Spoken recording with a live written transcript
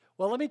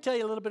Well, let me tell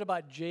you a little bit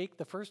about Jake.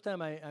 The first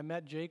time I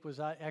met Jake was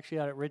actually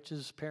out at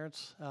Rich's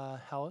parents'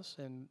 house,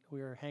 and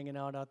we were hanging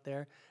out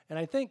there. And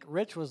I think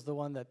Rich was the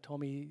one that told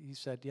me, he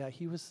said, yeah,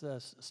 he was the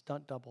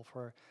stunt double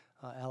for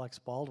Alex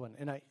Baldwin.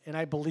 And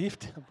I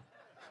believed him.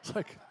 It's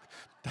like,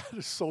 that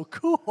is so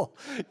cool,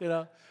 you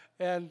know.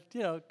 And,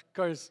 you know, of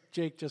course,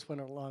 Jake just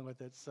went along with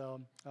it. So,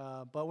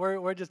 but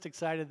we're just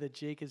excited that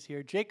Jake is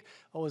here. Jake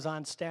was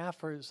on staff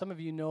for, some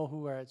of you know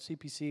who are at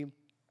CPC.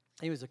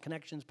 He was a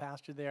connections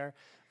pastor there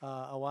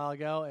a while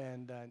ago,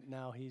 and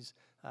now he's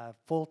a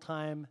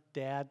full-time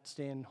dad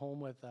staying home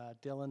with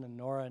Dylan and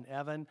Nora and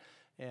Evan,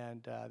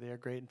 and they're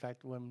great. In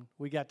fact, when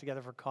we got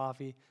together for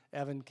coffee,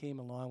 Evan came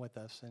along with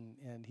us,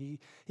 and he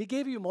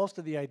gave you most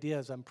of the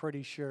ideas, I'm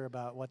pretty sure,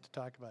 about what to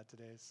talk about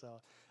today.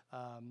 So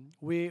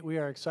we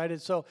are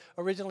excited. So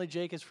originally,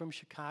 Jake is from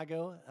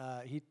Chicago.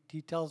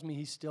 He tells me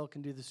he still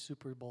can do the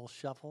Super Bowl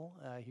shuffle.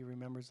 He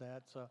remembers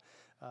that, so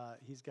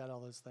he's got all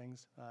those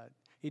things.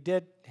 He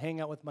did hang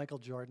out with Michael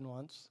Jordan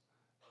once.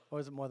 Or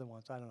was it more than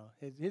once? I don't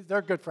know.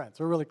 They're good friends.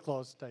 We're really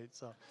close, tight.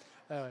 So,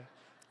 anyway,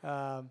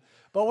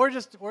 but we're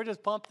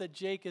just pumped that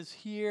Jake is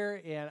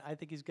here, and I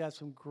think he's got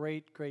some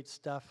great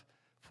stuff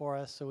for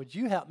us. So, would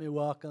you help me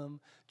welcome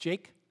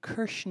Jake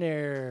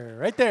Kirschner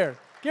right there?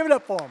 Give it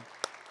up for him.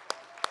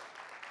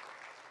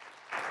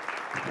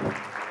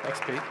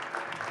 Thanks, Pete.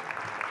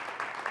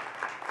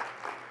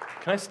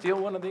 Can I steal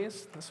one of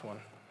these? This one.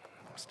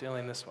 I'm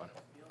stealing this one.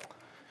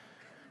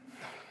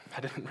 I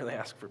didn't really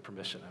ask for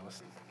permission. I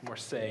was more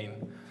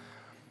saying.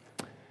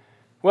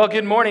 Well,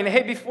 good morning.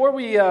 Hey, before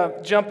we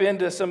jump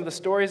into some of the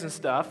stories and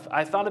stuff,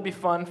 I thought it'd be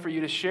fun for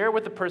you to share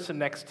with the person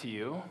next to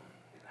you.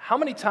 How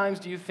many times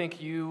do you think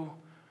you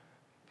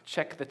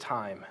check the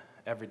time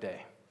every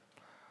day?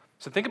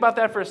 So think about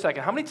that for a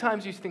second. How many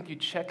times do you think you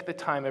check the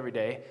time every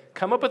day?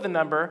 Come up with a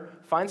number,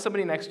 find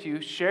somebody next to you,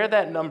 share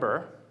that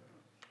number,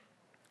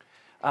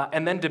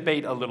 and then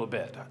debate a little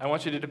bit. I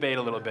want you to debate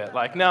a little bit.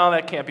 Like, no,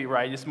 that can't be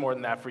right. It's more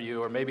than that for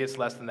you, or maybe it's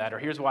less than that, or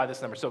here's why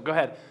this number. So go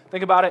ahead,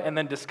 think about it, and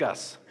then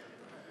discuss.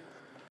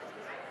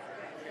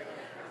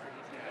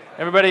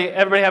 Everybody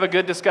have a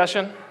good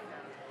discussion?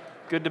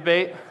 Good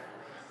debate?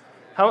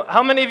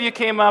 How many of you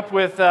came up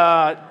with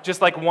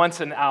just like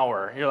once an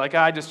hour? You're like,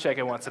 I just check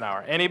it once an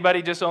hour.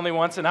 Anybody just only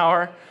once an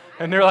hour?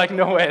 And they're like,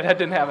 no way, that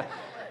didn't happen.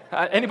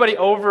 Anybody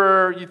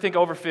over, you think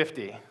over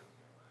 50?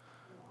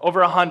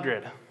 Over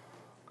 100?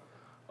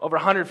 Over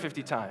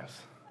 150 times.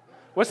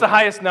 What's the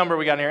highest number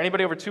we got in here?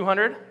 Anybody over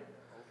 200?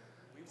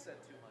 We've said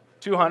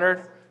 200.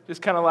 200?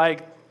 Just kind of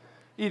like,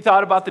 you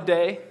thought about the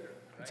day.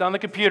 It's on the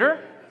computer.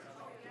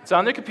 It's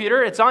on the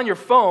computer. It's on your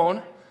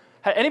phone.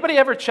 Anybody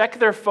ever check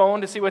their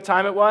phone to see what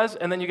time it was,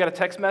 and then you got a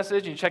text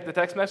message, and you check the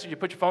text message, you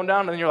put your phone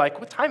down, and then you're like,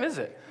 what time is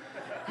it?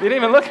 You didn't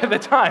even look at the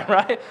time,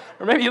 right?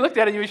 Or maybe you looked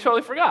at it and you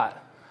totally forgot.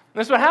 And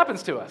this is what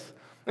happens to us.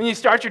 Then you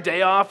start your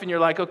day off, and you're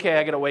like, okay,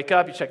 I got to wake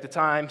up. You check the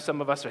time.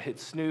 Some of us are hit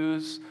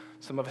snooze.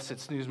 Some of us hit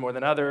snooze more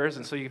than others,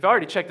 and so you've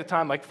already checked the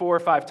time like 4 or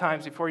 5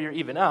 times before you're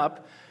even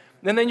up.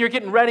 And then you're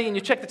getting ready, and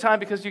you check the time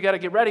because you got to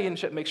get ready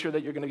and make sure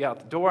that you're going to get out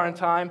the door on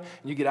time.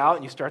 And you get out,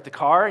 and you start the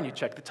car, and you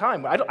check the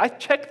time. I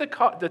check the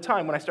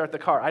time when I start the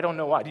car. I don't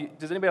know why.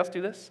 Does anybody else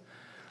do this?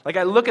 Like,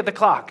 I look at the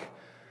clock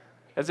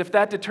as if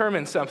that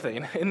determines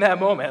something in that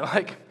moment.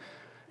 Like,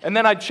 and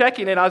then I'm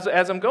checking it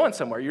as I'm going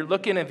somewhere. You're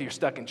looking if you're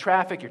stuck in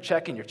traffic. You're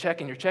checking.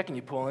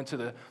 You pull into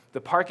the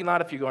parking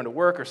lot if you're going to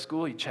work or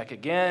school. You check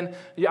again.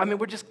 I mean,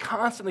 we're just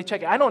constantly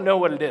checking. I don't know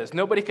what it is.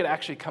 Nobody could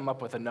actually come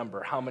up with a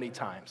number, how many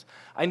times.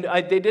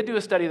 They did do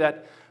a study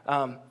that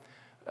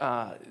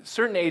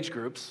certain age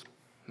groups,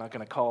 I'm not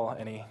going to call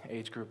any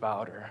age group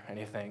out or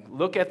anything,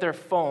 look at their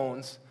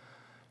phones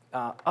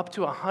up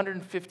to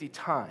 150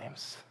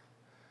 times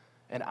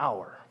an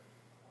hour.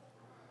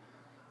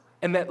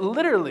 And that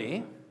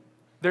literally,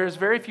 there's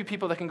very few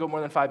people that can go more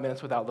than 5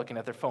 minutes without looking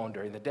at their phone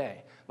during the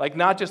day. Like,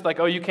 not just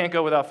like, oh, you can't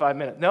go without 5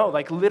 minutes. No,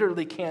 like,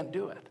 literally can't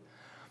do it.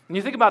 When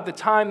you think about the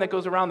time that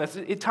goes around this,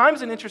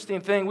 time's an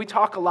interesting thing. We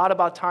talk a lot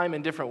about time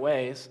in different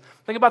ways.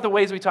 Think about the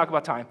ways we talk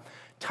about time.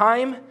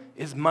 Time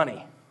is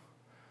money.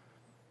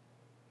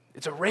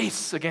 It's a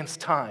race against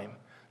time.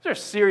 There are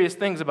serious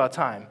things about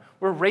time.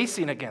 We're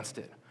racing against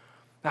it.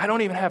 I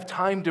don't even have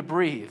time to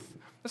breathe.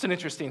 That's an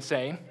interesting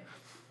saying.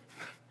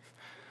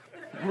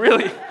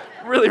 Really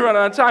run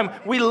out of time.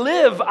 We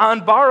live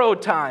on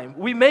borrowed time.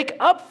 We make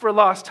up for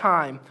lost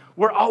time.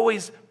 We're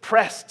always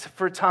pressed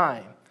for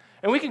time.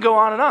 And we can go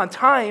on and on.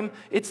 Time,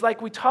 it's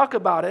like we talk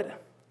about it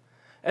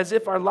as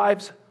if our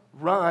lives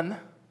run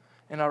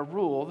and are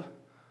ruled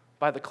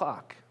by the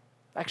clock.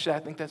 Actually, I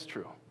think that's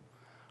true.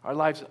 Our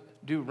lives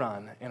do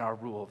run and are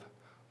ruled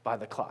by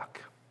the clock.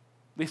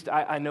 At least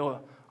I know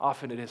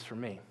often it is for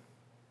me.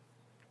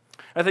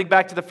 I think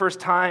back to the first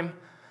time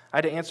I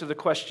had to answer the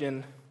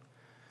question,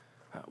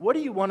 what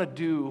do you want to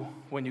do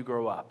when you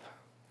grow up?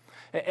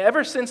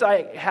 Ever since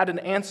I had an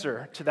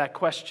answer to that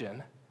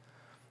question,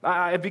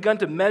 I've begun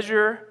to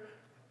measure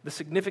the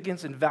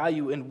significance and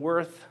value and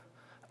worth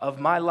of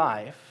my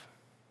life.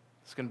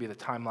 It's going to be the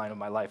timeline of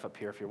my life up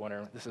here, if you're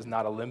wondering. This is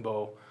not a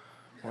limbo.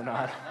 We're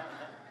not.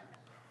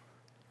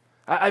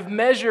 I've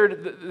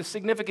measured the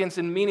significance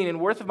and meaning and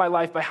worth of my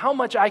life by how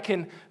much I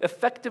can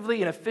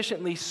effectively and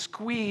efficiently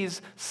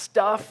squeeze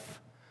stuff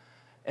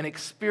and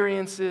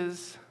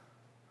experiences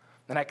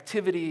and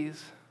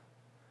activities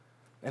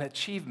and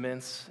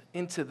achievements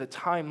into the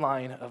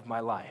timeline of my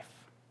life.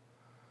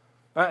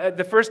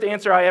 The first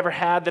answer I ever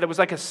had, that it was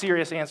like a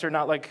serious answer,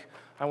 not like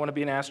I want to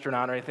be an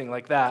astronaut or anything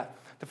like that.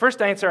 The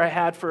first answer I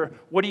had for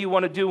what do you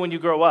want to do when you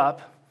grow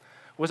up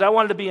was I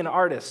wanted to be an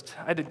artist.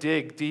 I had to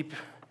dig deep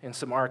in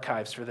some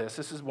archives for this.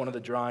 This is one of the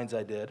drawings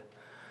I did.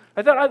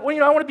 I thought, I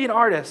want to be an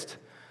artist.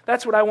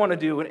 That's what I want to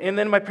do. And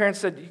then my parents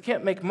said, you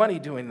can't make money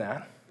doing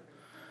that.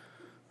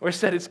 Or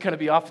said it's going to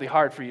be awfully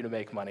hard for you to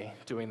make money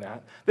doing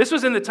that. This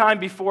was in the time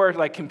before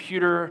like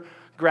computer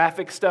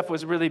graphic stuff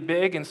was really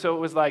big, and so it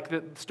was like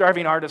the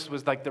starving artist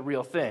was like the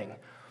real thing.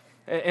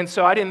 And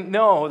so I didn't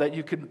know that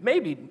you could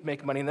maybe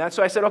make money in that.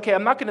 So I said, okay,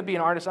 I'm not going to be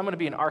an artist, I'm going to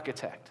be an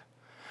architect.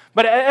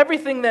 But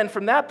everything then,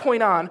 from that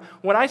point on,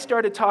 when I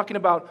started talking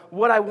about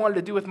what I wanted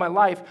to do with my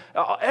life,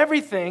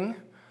 everything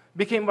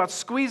became about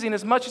squeezing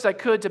as much as I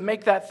could to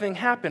make that thing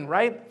happen,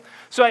 right?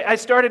 So I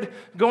started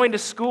going to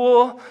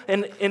school,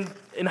 and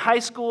in high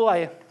school,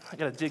 I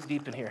got to dig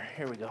deep in here.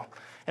 Here we go.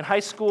 In high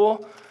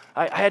school,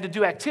 I had to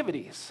do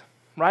activities,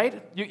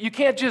 right? You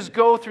can't just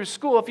go through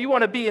school. If you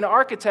want to be an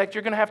architect,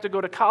 you're going to have to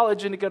go to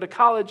college, and to go to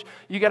college,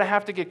 you got to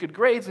have to get good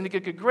grades, and to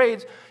get good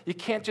grades, you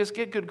can't just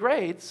get good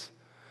grades.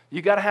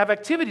 You got to have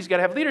activities, you got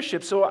to have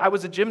leadership. So I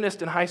was a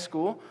gymnast in high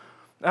school,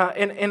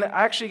 and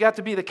I actually got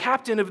to be the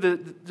captain of the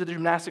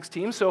gymnastics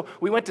team. So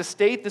we went to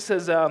state. This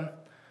is, I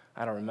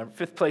don't remember,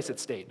 5th place at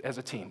state as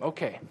a team.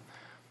 Okay.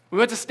 We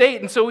went to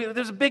state, and so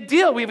there's a big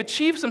deal. We've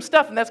achieved some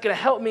stuff, and that's going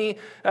to help me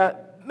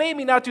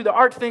maybe not do the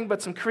art thing,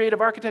 but some creative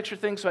architecture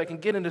thing so I can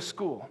get into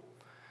school.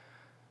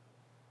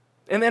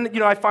 And then,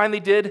 I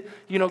finally did,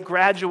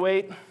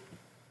 graduate.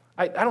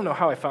 I don't know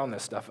how I found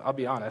this stuff, I'll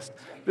be honest.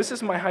 This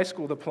is my high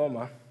school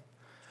diploma.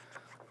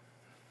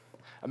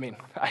 I mean,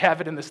 I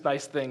have it in this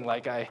nice thing,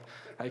 like I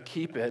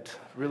keep it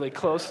really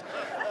close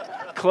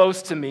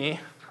to me.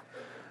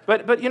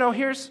 But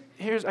here's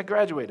I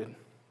graduated.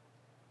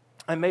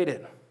 I made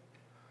it.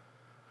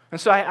 And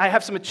so I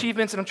have some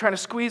achievements, and I'm trying to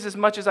squeeze as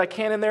much as I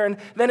can in there. And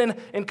then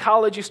in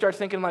college, you start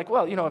thinking like,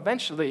 well,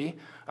 eventually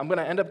I'm going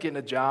to end up getting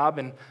a job,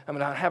 and I'm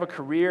going to have a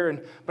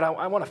career, but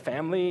I want a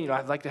family.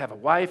 I'd like to have a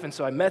wife. And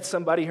so I met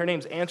somebody. Her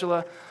name's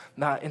Angela.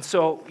 And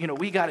so,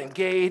 we got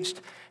engaged.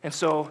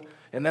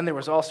 And then there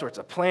was all sorts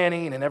of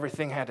planning, and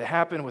everything had to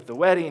happen with the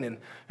wedding.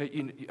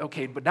 And,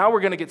 okay, but now we're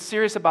going to get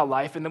serious about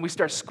life. And then we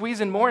start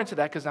squeezing more into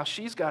that because now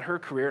she's got her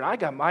career, and I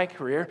got my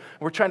career.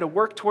 And we're trying to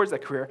work towards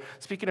that career.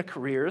 Speaking of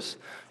careers,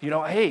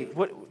 hey,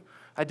 what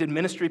I did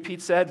ministry,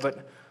 Pete said,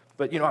 but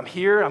I'm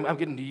here. I'm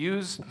getting to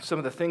use some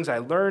of the things I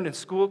learned in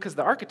school because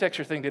the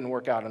architecture thing didn't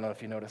work out. I don't know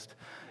if you noticed.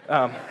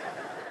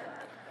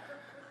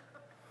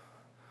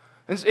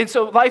 And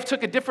so life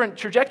took a different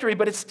trajectory,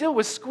 but it still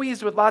was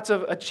squeezed with lots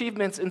of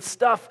achievements and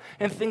stuff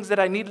and things that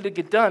I needed to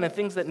get done and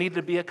things that needed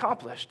to be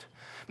accomplished.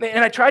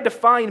 And I tried to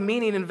find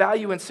meaning and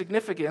value and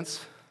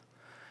significance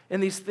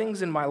in these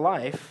things in my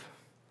life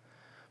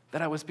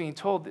that I was being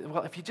told,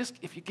 well, if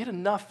you get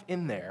enough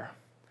in there,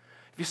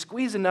 if you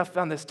squeeze enough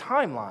on this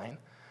timeline,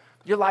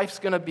 your life's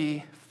going to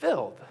be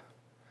filled.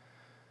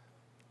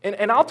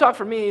 And I'll talk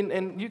for me,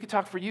 and you can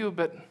talk for you,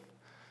 but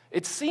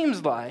it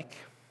seems like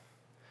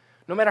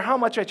no matter how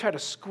much I try to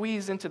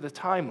squeeze into the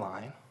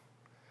timeline,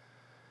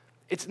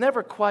 it's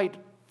never quite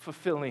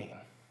fulfilling.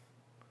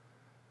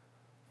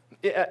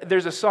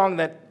 There's a song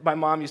that my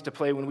mom used to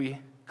play when we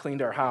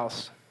cleaned our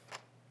house.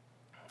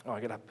 Oh, I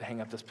got to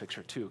hang up this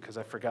picture too because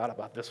I forgot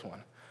about this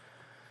one.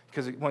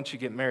 Because once you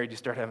get married, you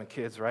start having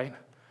kids, right?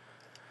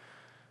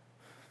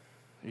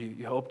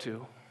 You hope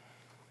to.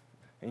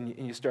 And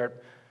you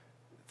start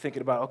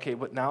thinking about, okay,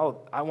 but now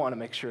I want to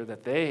make sure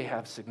that they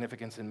have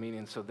significance and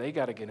meaning, so they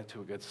got to get into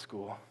a good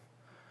school.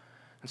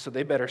 And so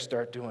they better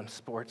start doing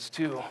sports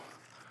too.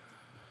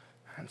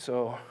 And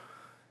so,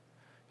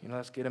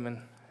 let's get them in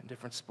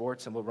different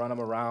sports, and we'll run them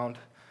around.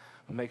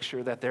 We'll make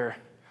sure that they're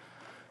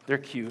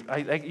cute.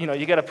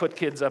 You got to put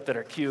kids up that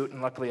are cute,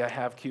 and luckily I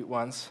have cute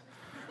ones.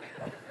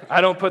 I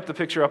don't put the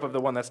picture up of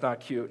the one that's not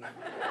cute. No,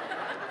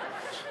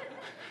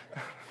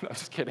 I'm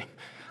just kidding.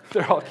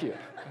 They're all cute.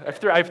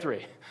 I have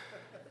three.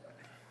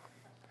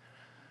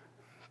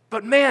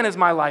 But man, is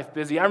my life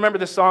busy. I remember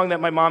the song that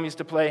my mom used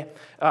to play.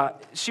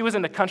 She was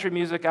into country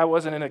music. I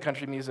wasn't into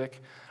country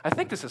music. I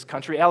think this is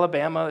country,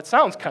 Alabama. It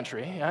sounds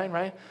country,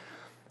 right?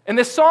 And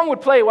this song would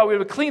play while we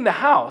would clean the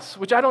house,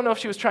 which I don't know if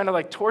she was trying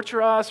to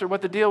torture us or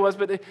what the deal was,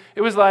 but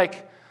it was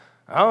like,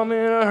 I'm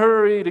in a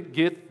hurry to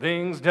get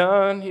things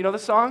done. You know the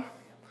song?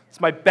 It's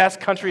my best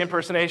country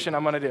impersonation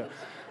I'm going to do,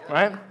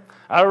 right?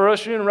 I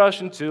rush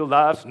until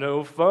life's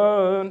no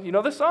fun. You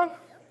know this song?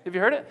 Have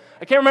you heard it?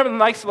 I can't remember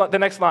the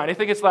next line. I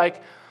think it's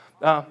like,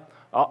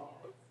 all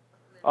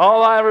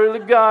I really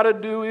gotta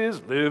do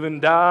is live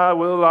and die.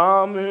 Well,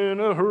 I'm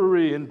in a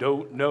hurry and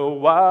don't know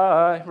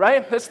why.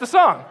 Right? That's the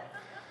song.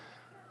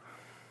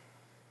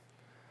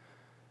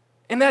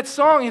 And that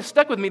song has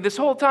stuck with me this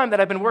whole time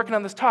that I've been working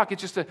on this talk.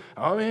 It's just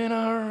I'm in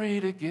a hurry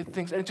to get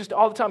things. And it's just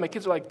all the time. My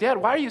kids are like, Dad,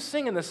 why are you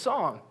singing this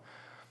song?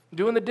 I'm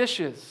doing the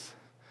dishes.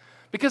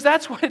 Because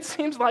that's what it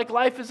seems like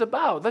life is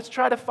about. Let's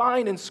try to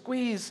find and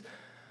squeeze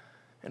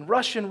and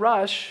rush.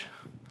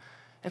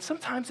 And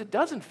sometimes it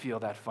doesn't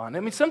feel that fun. I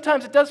mean,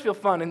 sometimes it does feel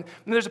fun. And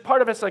there's a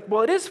part of it that's like,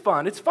 well, it is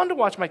fun. It's fun to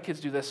watch my kids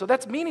do this. So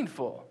that's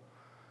meaningful.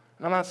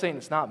 And I'm not saying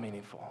it's not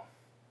meaningful.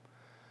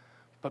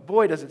 But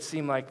boy, does it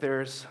seem like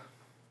there's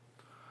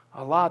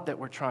a lot that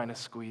we're trying to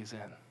squeeze in.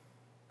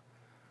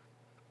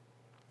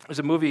 There's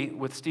a movie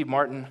with Steve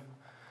Martin.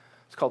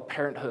 It's called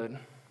Parenthood.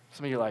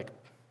 Some of you are like,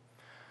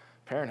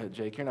 Parenthood,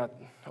 Jake, you're not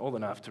old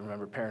enough to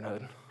remember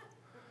Parenthood.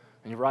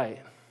 And you're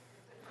right.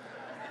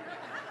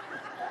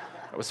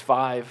 I was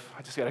 5.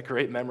 I just got a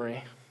great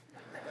memory.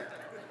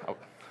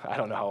 I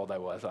don't know how old I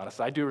was,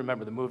 honestly. I do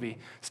remember the movie.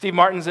 Steve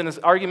Martin's in his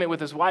argument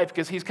with his wife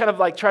because he's kind of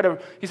like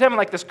he's having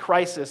like this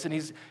crisis, and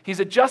he's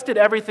adjusted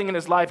everything in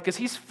his life because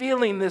he's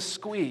feeling this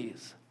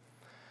squeeze.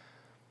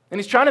 And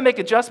he's trying to make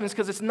adjustments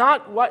because it's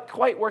not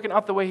quite working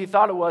out the way he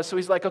thought it was. So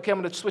he's like, okay, I'm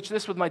going to switch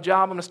this with my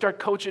job. I'm going to start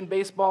coaching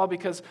baseball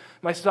because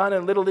my son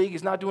in Little League,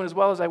 he's not doing as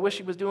well as I wish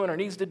he was doing or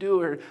needs to do,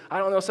 or I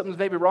don't know, something's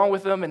maybe wrong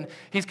with him. And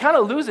he's kind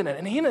of losing it.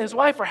 And he and his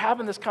wife are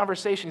having this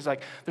conversation. He's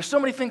like, there's so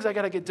many things I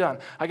got to get done.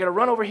 I got to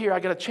run over here. I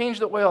got to change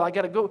the oil. I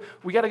got to go.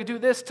 We got to do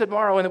this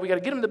tomorrow. And then we got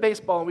to get him to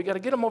baseball. And we got to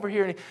get him over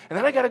here. And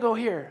then I got to go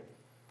here.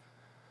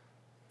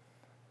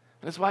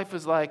 And his wife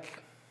was like,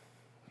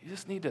 you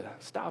just need to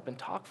stop and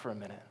talk for a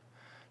minute.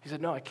 He said,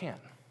 no, I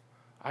can't.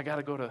 I got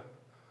to go to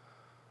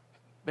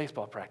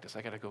baseball practice.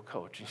 I got to go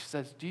coach. And she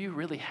says, do you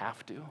really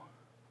have to?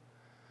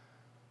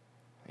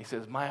 He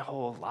says, my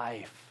whole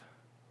life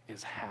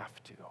is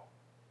have to.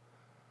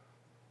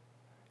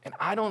 And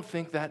I don't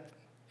think that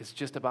is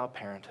just about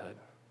parenthood.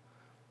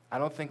 I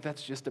don't think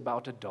that's just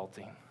about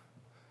adulting.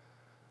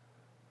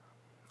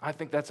 I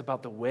think that's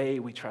about the way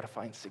we try to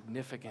find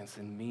significance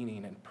and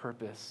meaning and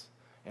purpose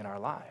in our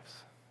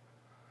lives.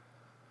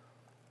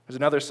 There's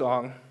another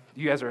song.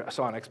 You guys are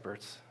song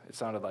experts, it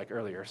sounded like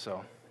earlier,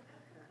 so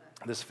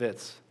this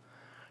fits.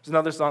 There's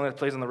another song that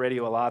plays on the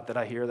radio a lot that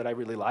I hear that I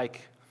really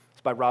like. It's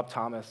by Rob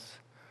Thomas.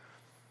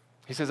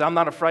 He says, I'm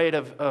not afraid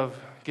of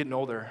getting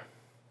older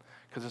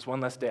because it's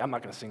one less day. I'm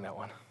not going to sing that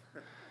one.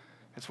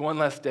 It's one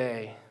less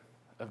day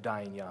of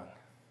dying young.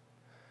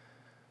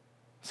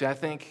 See, I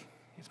think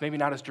it's maybe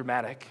not as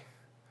dramatic,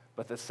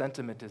 but the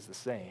sentiment is the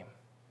same.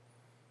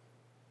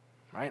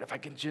 Right? If I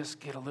can just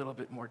get a little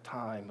bit more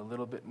time, a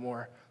little bit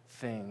more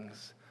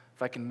things,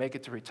 if I can make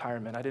it to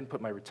retirement. I didn't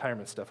put my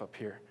retirement stuff up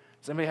here.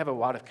 Does anybody have a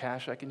wad of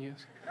cash I can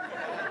use?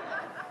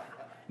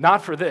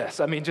 Not for this.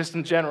 I mean, just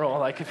in general,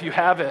 like if you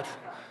have it.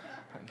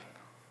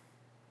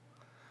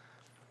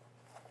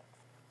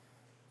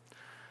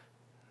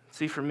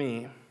 See, for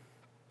me,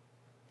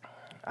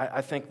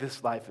 I think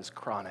this life is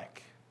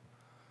chronic.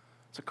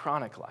 It's a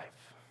chronic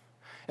life.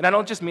 And I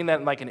don't just mean that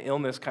in like an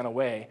illness kind of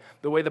way.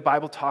 The way the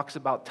Bible talks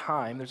about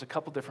time, there's a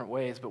couple different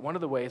ways, but one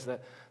of the ways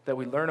that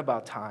we learn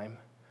about time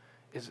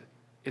is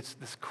it's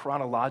this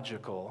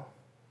chronological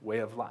way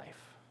of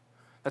life.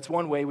 That's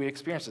one way we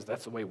experience it.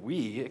 That's the way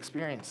we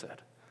experience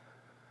it.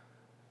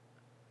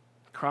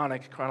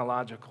 Chronic,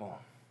 chronological.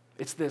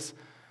 It's this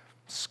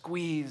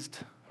squeezed,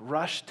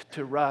 rushed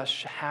to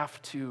rush,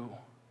 have to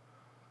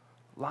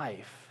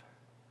life.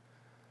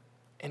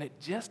 And it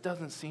just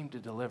doesn't seem to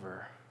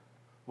deliver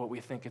what we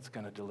think it's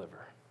going to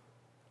deliver.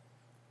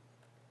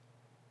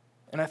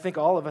 And I think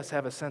all of us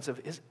have a sense of,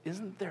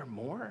 isn't there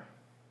more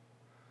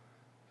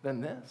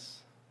than this?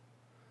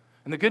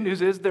 And the good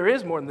news is there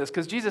is more than this,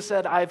 because Jesus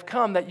said, I've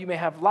come that you may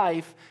have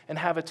life and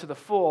have it to the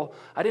full.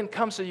 I didn't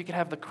come so you could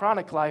have the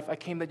chronic life. I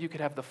came that you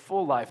could have the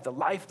full life, the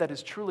life that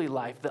is truly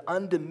life, the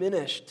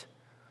undiminished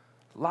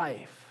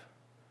life.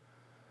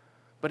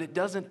 But it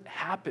doesn't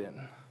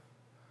happen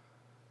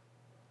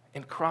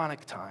in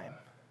chronic time.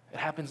 It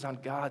happens on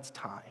God's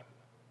time.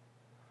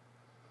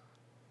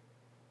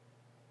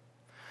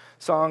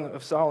 Solomon,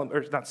 Solomon,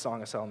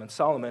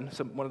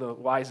 one of the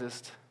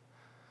wisest.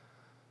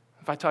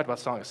 If I talked about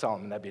Song of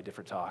Solomon, that'd be a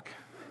different talk.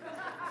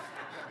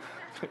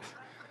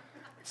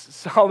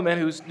 Solomon,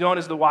 who's known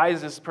as the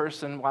wisest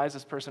person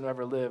who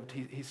ever lived,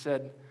 he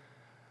said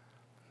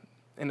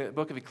in the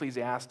book of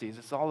Ecclesiastes,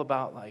 it's all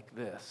about like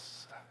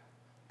this,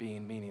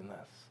 being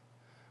meaningless.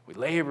 We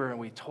labor and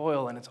we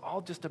toil, and it's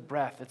all just a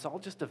breath. It's all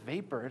just a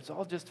vapor. It's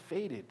all just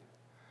faded.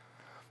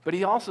 But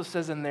he also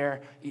says in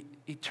there,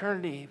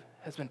 eternity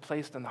has been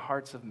placed in the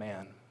hearts of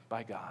man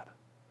by God.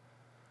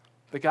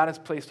 That God has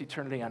placed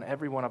eternity on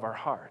every one of our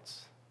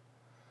hearts.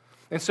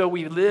 And so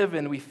we live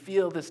and we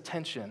feel this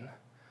tension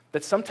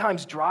that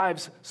sometimes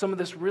drives some of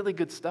this really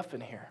good stuff in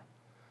here.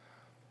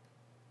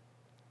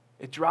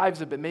 It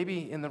drives it, but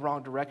maybe in the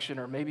wrong direction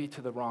or maybe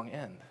to the wrong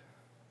end.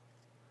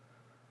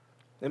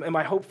 And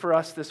my hope for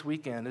us this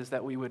weekend is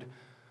that we would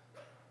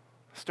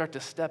start to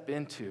step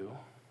into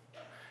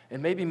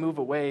and maybe move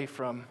away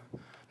from,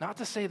 not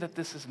to say that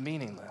this is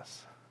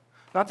meaningless,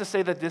 Not to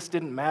say that this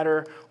didn't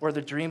matter, or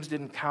the dreams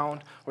didn't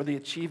count, or the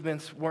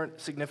achievements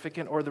weren't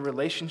significant, or the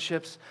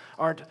relationships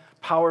aren't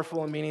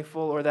powerful and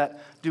meaningful, or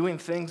that doing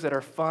things that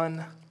are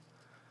fun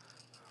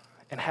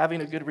and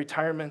having a good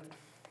retirement,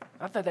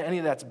 not that any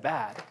of that's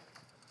bad,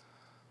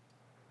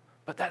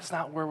 but that's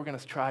not where we're going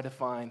to try to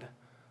find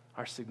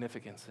our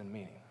significance and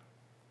meaning.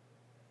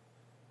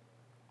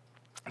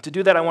 To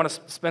do that, I want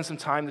to spend some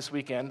time this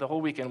weekend. The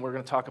whole weekend, we're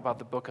going to talk about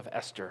the book of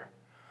Esther.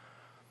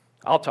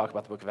 I'll talk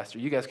about the book of Esther.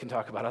 You guys can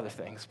talk about other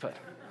things, but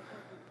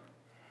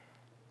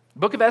the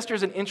book of Esther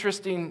is an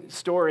interesting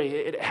story.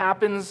 It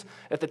happens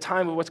at the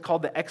time of what's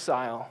called the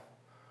exile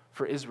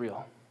for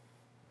Israel.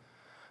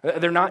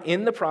 They're not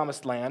in the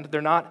promised land.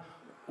 They're not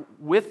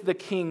with the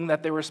king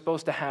that they were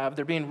supposed to have.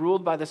 They're being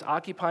ruled by this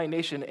occupying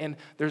nation, and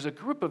there's a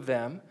group of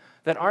them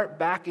that aren't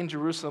back in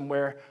Jerusalem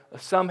where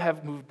some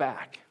have moved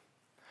back.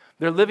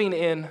 They're living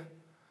in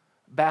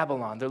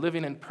Babylon. They're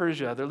living in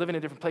Persia. They're living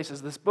in different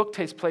places. This book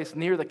takes place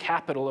near the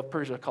capital of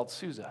Persia called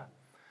Susa.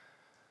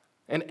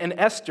 And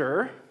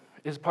Esther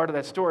is part of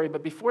that story,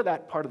 but before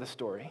that part of the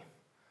story,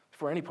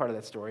 before any part of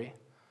that story,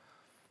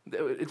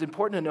 it's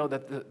important to know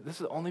that this is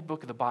the only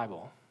book of the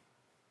Bible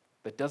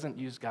that doesn't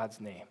use God's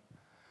name.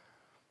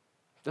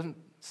 It doesn't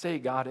say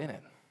God in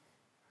it.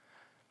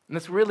 And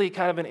it's really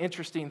kind of an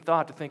interesting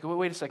thought to think, well,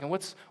 wait a second,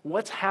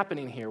 what's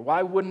happening here?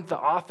 Why wouldn't the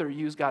author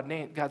use God's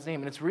name?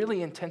 And it's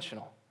really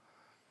intentional.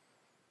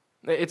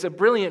 It's a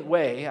brilliant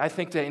way, I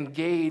think, to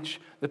engage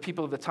the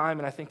people of the time,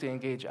 and I think to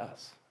engage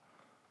us.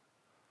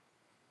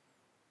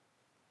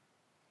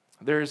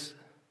 There's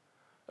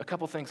a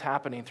couple things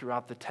happening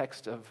throughout the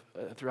text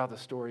throughout the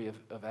story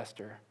of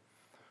Esther.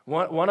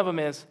 One of them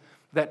is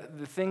that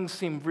the things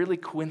seem really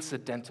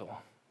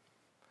coincidental.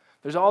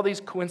 There's all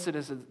these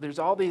coincidences. There's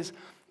all these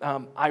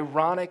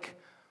ironic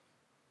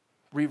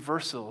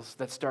reversals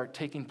that start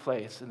taking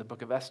place in the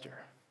book of Esther.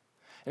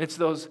 And it's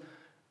those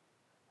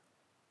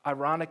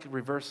ironic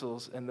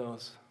reversals and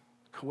those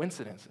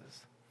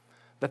coincidences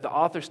that the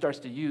author starts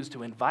to use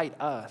to invite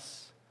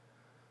us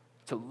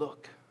to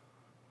look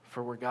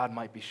for where God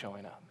might be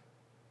showing up,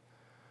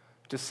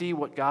 to see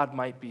what God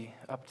might be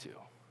up to.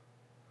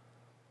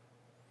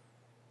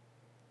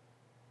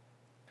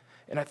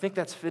 And I think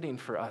that's fitting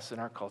for us in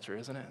our culture,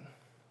 isn't it?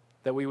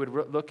 That we would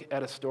look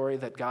at a story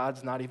that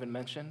God's not even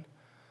mentioned.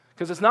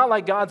 Because it's not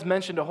like God's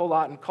mentioned a whole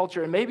lot in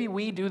culture, and maybe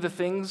we do the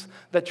things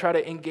that try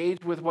to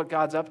engage with what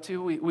God's up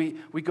to.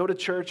 We go to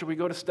church, or we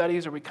go to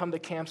studies, or we come to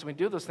camps, and we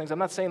do those things. I'm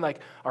not saying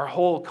like our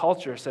whole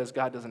culture says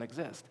God doesn't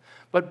exist.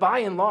 But by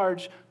and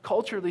large,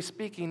 culturally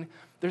speaking,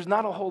 there's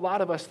not a whole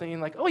lot of us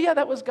thinking like, oh yeah,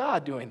 that was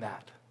God doing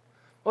that.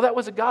 Well, that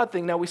was a God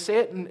thing. Now, we say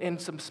it in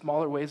some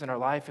smaller ways in our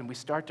life, and we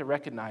start to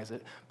recognize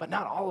it, but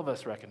not all of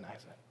us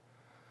recognize it.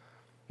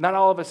 Not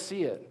all of us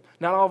see it.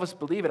 Not all of us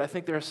believe it. I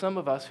think there are some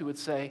of us who would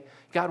say,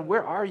 God,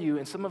 where are you?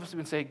 And some of us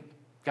would say,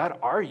 God,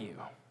 are you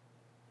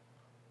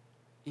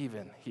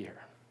even here?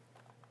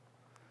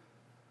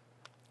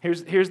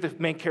 Here's the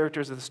main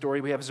characters of the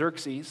story. We have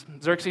Xerxes.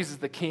 Xerxes is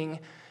the king.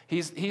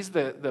 He's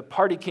the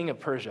party king of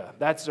Persia.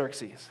 That's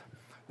Xerxes.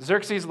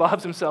 Xerxes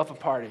loves himself a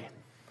party.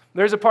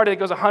 There's a party that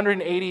goes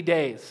 180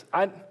 days.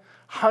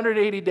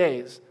 180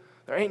 days.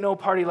 There ain't no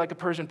party like a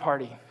Persian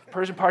party.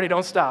 Persian party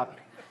don't stop.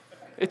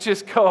 It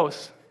just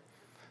goes.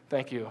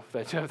 Thank you.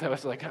 That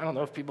was like, I don't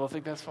know if people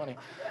think that's funny.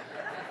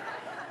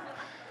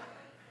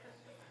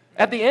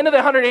 At the end of the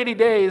 180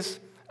 days,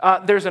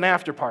 there's an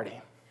after party.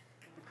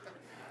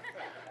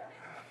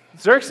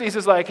 Xerxes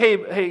is like, hey,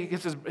 he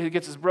gets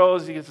his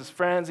bros, he gets his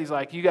friends. He's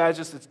like, you guys,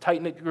 just a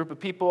tight-knit group of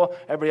people.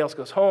 Everybody else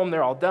goes home.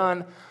 They're all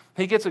done.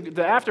 He gets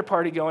the after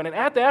party going, and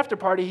at the after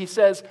party, he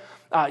says,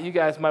 you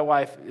guys, my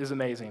wife is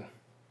amazing.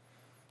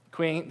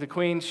 The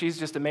queen, she's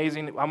just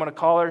amazing. I'm going to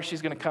call her.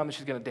 She's going to come, and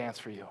she's going to dance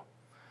for you.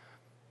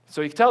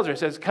 So he tells her, he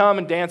says, come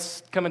and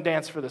dance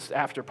for this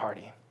after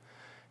party.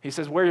 He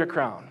says, wear your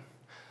crown.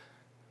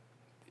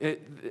 The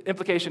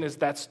implication is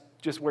that's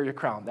just wear your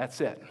crown.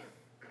 That's it.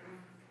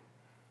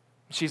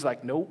 She's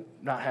like, nope,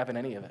 not having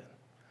any of it.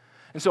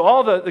 And so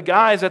all the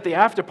guys at the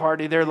after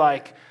party, they're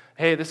like,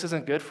 hey, this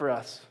isn't good for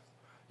us.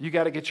 You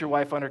got to get your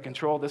wife under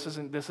control. This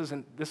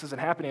isn't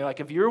happening. Like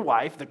if your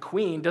wife, the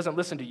queen, doesn't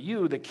listen to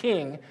you, the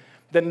king,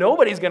 then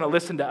nobody's going to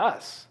listen to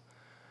us.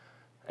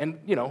 And,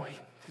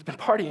 he's been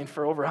partying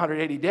for over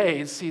 180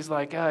 days. He's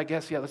like, I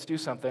guess, let's do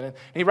something. And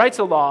he writes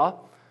a law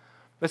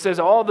that says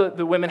all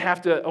the women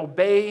have to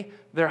obey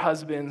their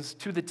husbands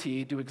to the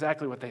T, do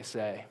exactly what they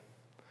say.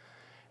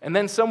 And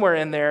then somewhere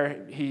in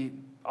there, he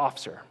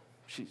offs her.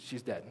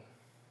 She's dead.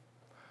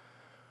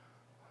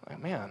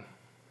 Like, man,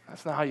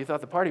 that's not how you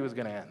thought the party was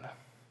going to end.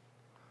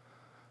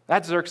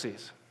 That's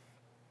Xerxes.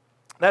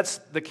 That's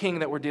the king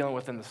that we're dealing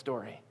with in the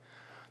story.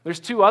 There's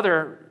two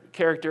other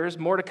characters,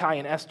 Mordecai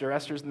and Esther.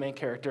 Esther's the main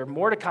character.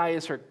 Mordecai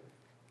is her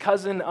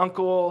cousin,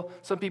 uncle.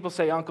 Some people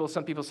say uncle,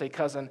 some people say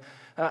cousin.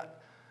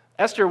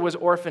 Esther was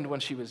orphaned when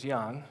she was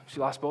young. She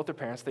lost both her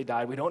parents. They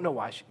died. We don't know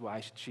why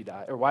she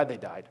died or why they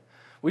died.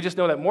 We just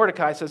know that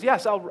Mordecai says,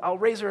 yes, I'll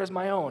raise her as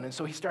my own. And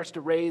so he starts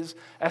to raise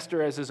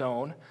Esther as his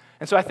own.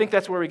 And so I think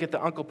that's where we get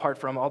the uncle part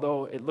from,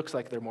 although it looks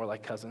like they're more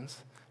like cousins.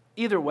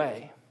 Either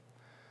way,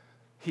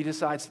 he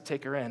decides to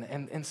take her in.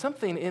 And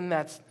something in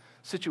that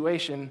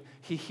situation,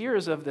 he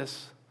hears of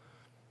this,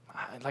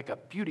 like a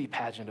beauty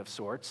pageant of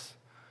sorts.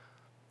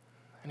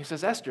 And he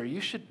says, Esther,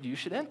 you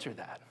should enter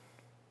that.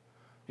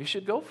 You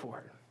should go for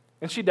it.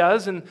 And she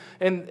does, and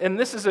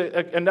this is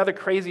another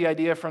crazy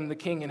idea from the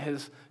king and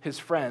his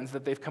friends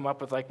that they've come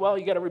up with, like, well,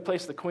 you got to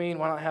replace the queen.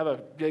 Why not have a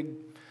big,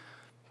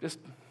 just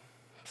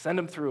send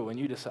them through and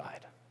you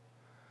decide.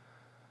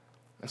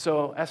 And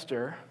so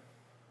Esther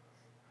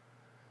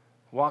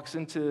walks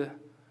into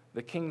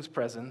the king's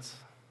presence,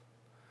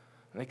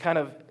 and they kind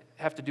of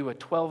have to do a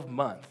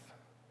 12-month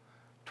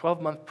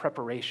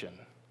preparation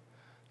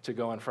to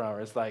go in front of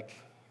her. It's like,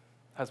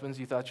 husbands,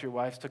 you thought your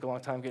wives took a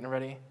long time getting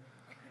ready?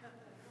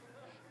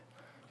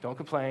 Don't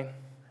complain.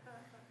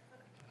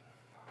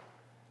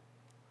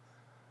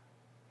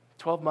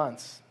 12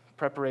 months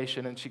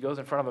preparation, and she goes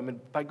in front of him.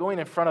 And by going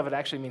in front of it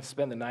actually means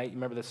spend the night. You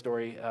remember the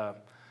story, A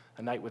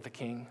Night with the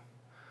King?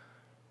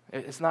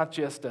 It's not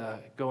just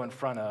go in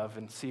front of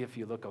and see if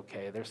you look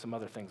okay. There's some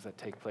other things that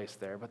take place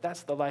there. But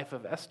that's the life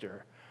of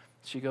Esther.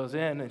 She goes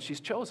in and she's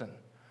chosen.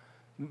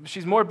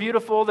 She's more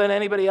beautiful than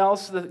anybody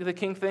else, the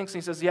king thinks.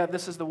 And he says, yeah,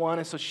 this is the one.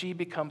 And so she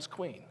becomes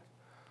queen.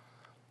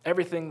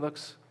 Everything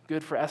looks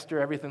good for Esther.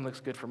 Everything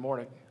looks good for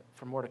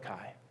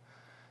Mordecai.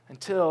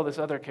 Until this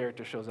other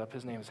character shows up.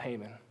 His name is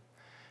Haman.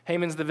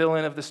 Haman's the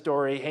villain of the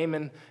story.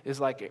 Haman is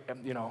like,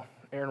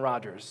 Aaron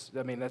Rodgers.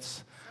 I mean,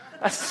 that's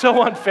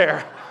so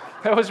unfair.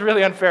 That was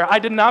really unfair. I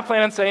did not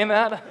plan on saying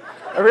that.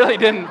 I really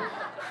didn't.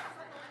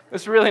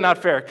 It's really not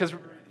fair because,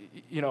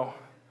 no,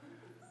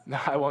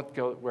 I won't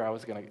go where I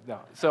was going to. No.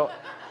 So,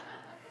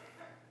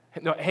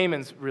 no,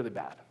 Haman's really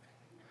bad.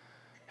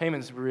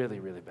 Haman's really,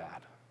 really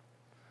bad.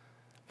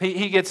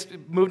 He gets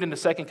moved into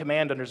second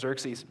command under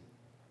Xerxes.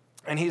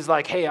 And he's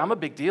like, hey, I'm a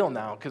big deal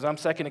now because I'm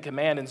second in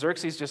command, and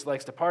Xerxes just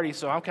likes to party,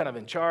 so I'm kind of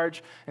in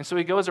charge. And so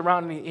he goes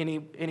around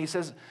and he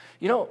says,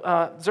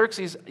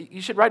 Xerxes,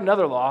 you should write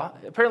another law.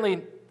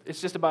 Apparently, it's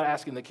just about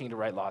asking the king to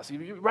write laws.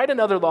 You write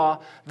another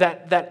law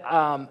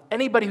that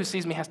anybody who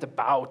sees me has to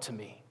bow to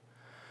me.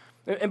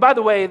 And by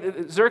the way,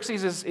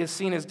 Xerxes is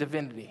seen as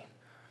divinity.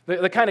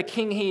 The kind of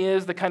king he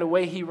is, the kind of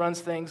way he runs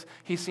things,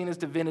 he's seen as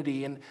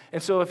divinity. And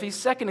so if he's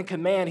second in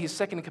command, he's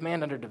second in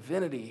command under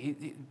divinity.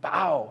 He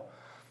bow.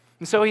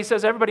 And so he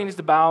says everybody needs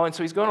to bow, and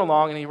so he's going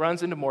along, and he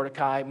runs into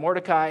Mordecai.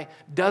 Mordecai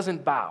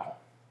doesn't bow.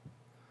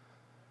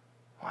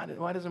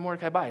 Why doesn't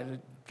Mordecai bow? It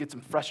gets him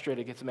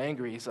frustrated, gets him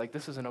angry. He's like,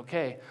 this isn't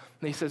okay.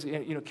 And he says,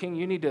 King,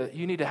 you need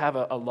to have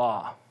a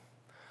law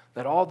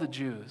that all the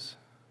Jews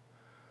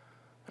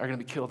are going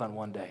to be killed on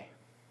one day.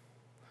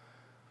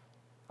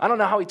 I don't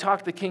know how he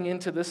talked the king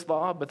into this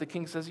law, but the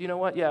king says, you know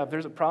what? Yeah, if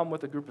there's a problem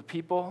with a group of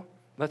people,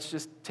 let's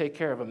just take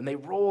care of them. And they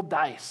roll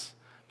dice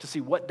to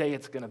see what day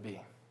it's going to be.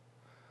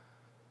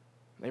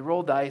 They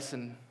roll dice,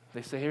 and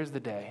they say, here's the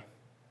day.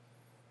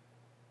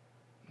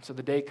 So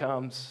the day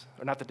comes,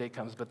 or not the day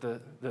comes, but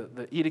the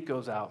edict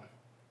goes out.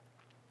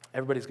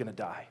 Everybody's going to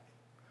die.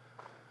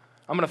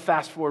 I'm going to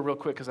fast forward real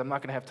quick because I'm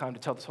not going to have time to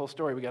tell this whole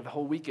story. We got the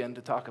whole weekend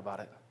to talk about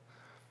it.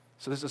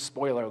 So this is a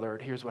spoiler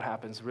alert. Here's what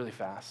happens really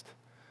fast.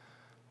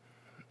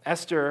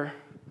 Esther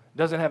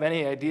doesn't have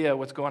any idea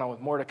what's going on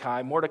with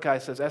Mordecai. Mordecai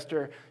says,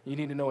 Esther, you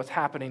need to know what's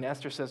happening.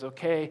 Esther says,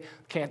 okay,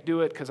 can't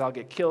do it because I'll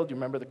get killed. You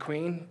remember the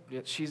queen?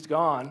 She's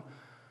gone.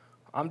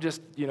 I'm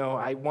just,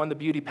 I won the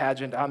beauty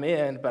pageant. I'm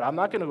in, but I'm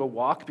not going to go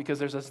walk because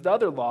there's this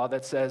other law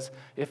that says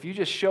if you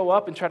just show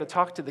up and try to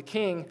talk to the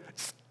king,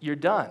 you're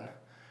done.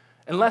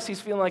 Unless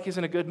he's feeling like he's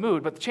in a good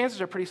mood, but the chances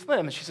are pretty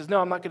slim. And she says,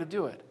 no, I'm not going to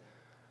do it.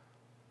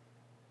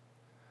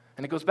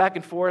 And it goes back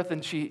and forth,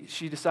 and she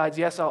decides,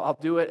 yes, I'll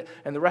do it.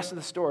 And the rest of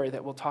the story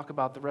that we'll talk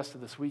about the rest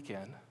of this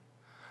weekend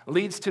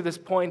leads to this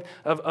point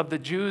of the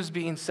Jews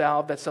being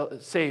saved,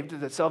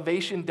 that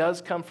salvation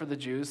does come for the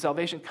Jews.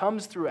 Salvation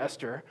comes through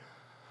Esther.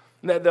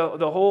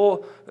 The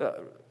whole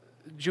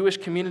Jewish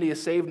community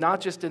is saved,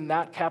 not just in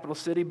that capital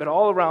city, but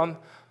all around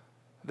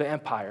the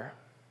empire,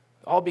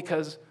 all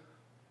because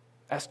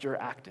Esther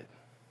acted.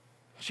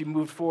 She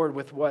moved forward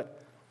with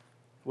what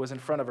was in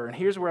front of her. And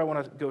here's where I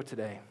want to go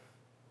today,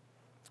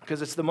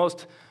 because it's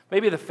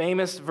maybe the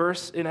famous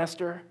verse in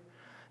Esther,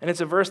 and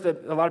it's a verse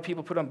that a lot of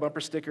people put on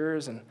bumper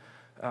stickers and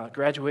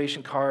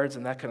graduation cards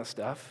and that kind of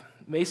stuff.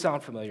 It may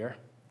sound familiar.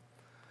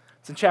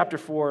 It's in chapter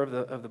 4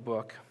 of the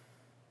book.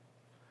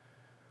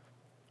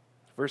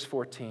 Verse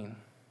 14,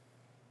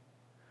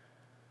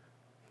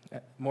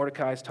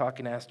 Mordecai is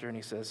talking to Esther, and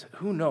he says,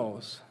 who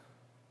knows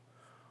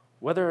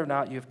whether or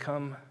not you've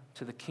come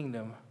to the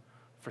kingdom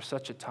for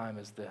such a time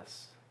as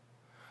this?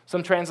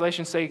 Some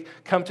translations say,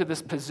 come to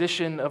this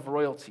position of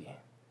royalty.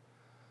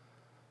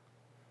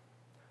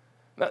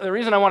 Now, the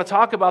reason I want to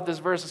talk about this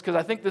verse is because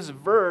I think this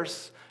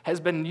verse has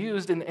been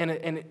used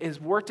and is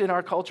worked in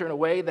our culture in a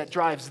way that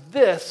drives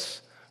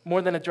this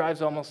more than it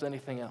drives almost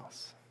anything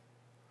else.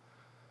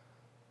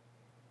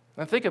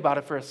 And think about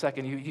it for a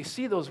second. You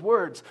see those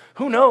words.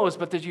 Who knows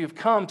but that you've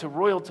come to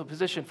royal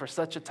position for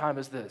such a time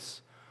as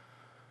this?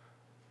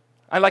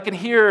 I can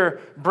hear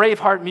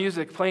Braveheart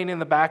music playing in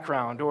the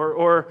background,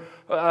 or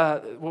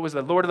what was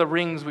the Lord of the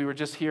Rings? We were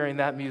just hearing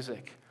that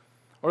music,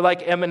 or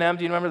like Eminem.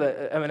 Do you remember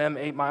the Eminem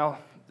 8 Mile?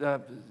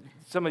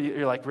 Some of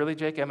you're like, really,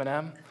 Jake?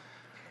 Eminem?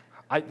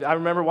 I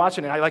remember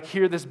watching it. I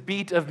hear this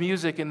beat of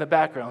music in the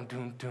background,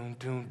 doom, doom,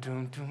 doom,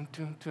 doom, doom,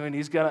 doom, doom, and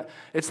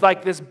it's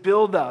like this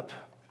buildup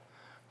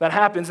that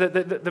happens.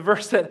 The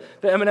verse that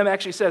Eminem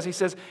actually says, he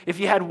says, if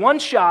you had one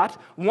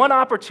shot, one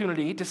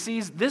opportunity to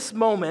seize this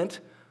moment,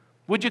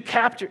 would you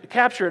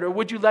capture it or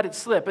would you let it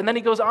slip? And then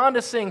he goes on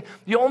to sing,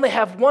 you only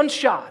have one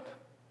shot.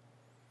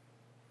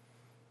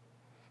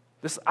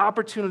 This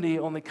opportunity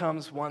only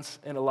comes once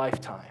in a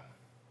lifetime.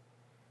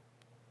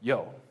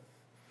 Yo.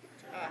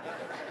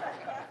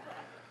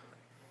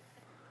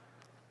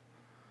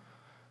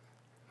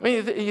 I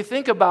mean, you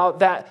think about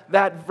that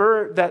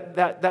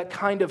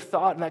kind of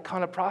thought and that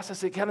kind of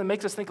process, it kind of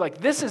makes us think like,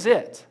 this is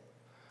it.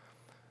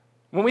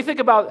 When we think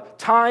about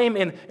time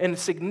and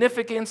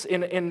significance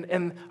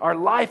in our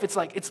life, it's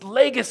like, it's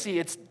legacy,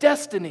 it's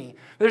destiny.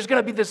 There's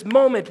going to be this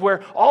moment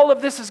where all of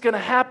this is going to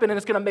happen and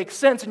it's going to make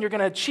sense and you're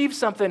going to achieve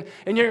something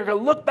and you're going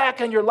to look back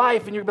on your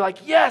life and you're going to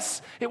be like,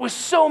 yes, it was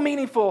so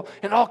meaningful.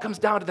 And it all comes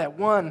down to that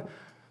one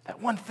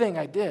thing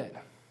I did.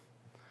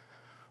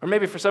 Or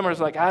maybe for someone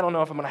who's like, I don't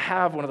know if I'm going to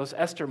have one of those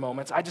Esther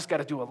moments. I just got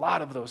to do a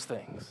lot of those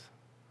things.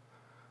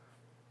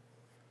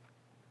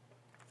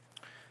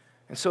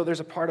 And so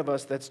there's a part of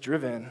us that's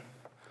driven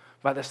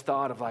by this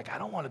thought of like, I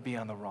don't want to be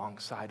on the wrong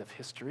side of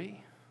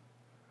history.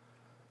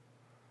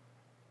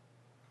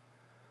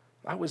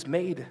 I was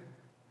made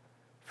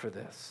for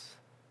this.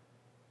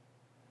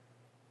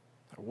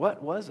 Or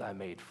what was I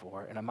made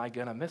for, and am I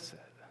going to miss it?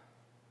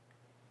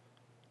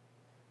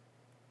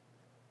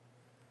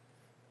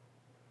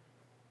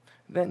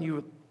 Then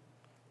you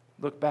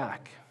look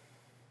back.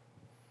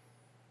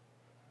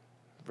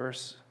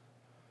 Verse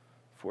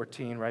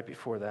 14, right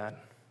before that.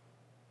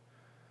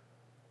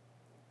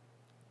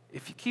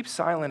 If you keep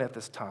silent at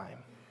this time,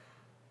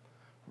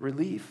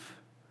 relief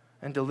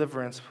and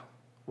deliverance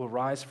will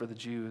rise for the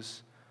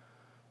Jews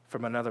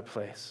from another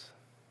place.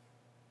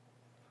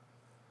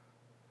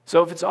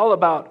 So if it's all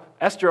about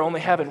Esther only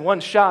having one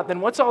shot,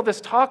 then what's all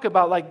this talk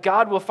about like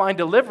God will find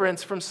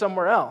deliverance from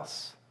somewhere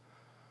else?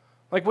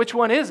 Like, which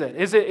one is it?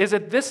 Is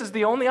it this is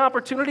the only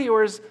opportunity,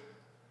 or is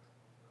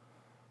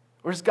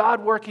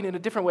God working in a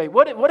different way?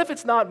 What if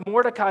it's not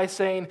Mordecai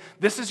saying,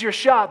 this is your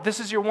shot, this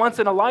is your once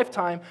in a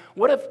lifetime?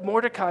 What if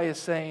Mordecai is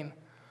saying,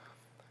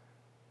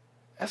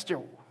 Esther,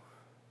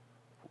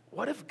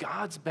 what if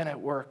God's been at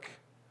work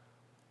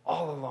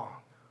all along?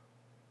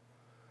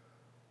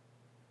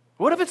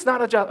 What if it's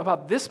not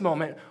about this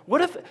moment?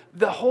 What if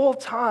the whole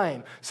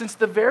time, since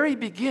the very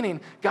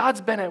beginning, God's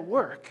been at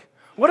work?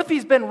 What if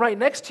he's been right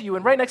next to you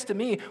and right next to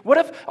me? What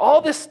if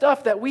all this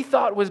stuff that we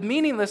thought was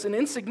meaningless and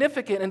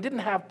insignificant and didn't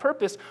have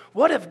purpose,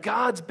 what if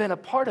God's been a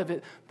part of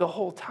it the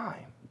whole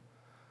time?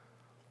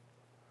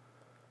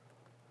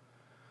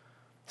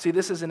 See,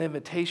 this is an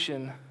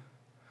invitation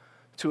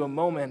to a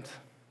moment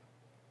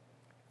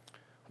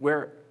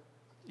where,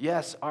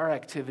 yes, our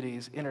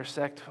activities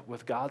intersect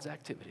with God's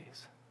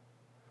activities.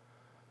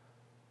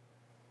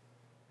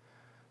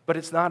 But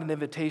it's not an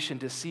invitation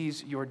to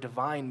seize your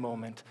divine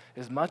moment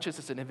as much as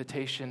it's an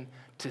invitation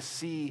to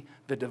see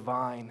the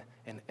divine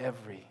in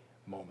every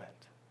moment.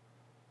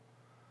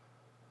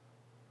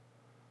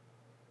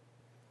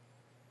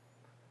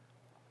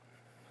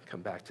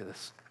 Come back to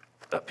this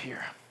up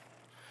here.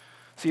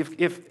 See,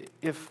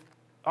 if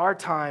our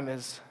time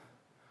is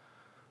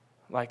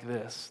like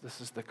this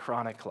is the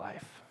chronic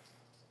life.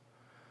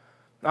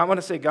 Now, I'm going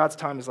to say God's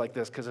time is like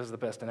this because this is the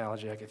best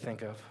analogy I could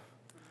think of.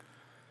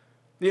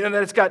 You know,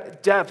 that it's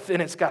got depth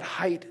and it's got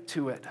height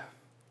to it.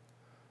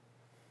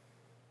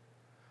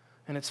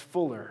 And it's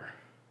fuller.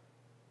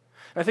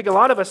 And I think a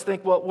lot of us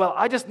think, well,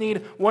 I just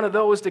need one of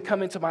those to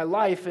come into my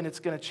life and it's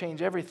going to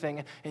change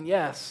everything. And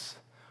yes,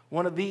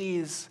 one of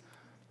these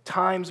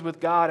times with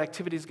God,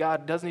 activities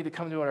God does need to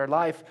come into our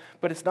life,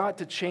 but it's not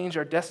to change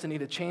our destiny,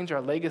 to change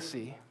our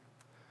legacy.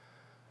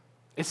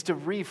 It's to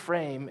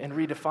reframe and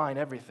redefine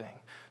everything.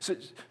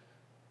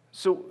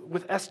 So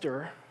with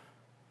Esther,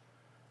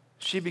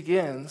 she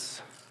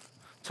begins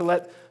to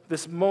let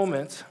this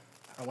moment,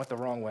 I went the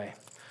wrong way,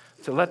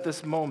 to let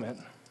this moment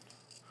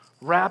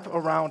wrap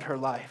around her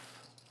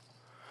life.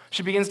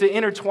 She begins to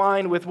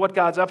intertwine with what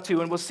God's up to,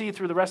 and we'll see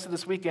through the rest of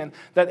this weekend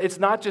that it's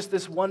not just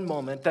this one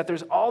moment, that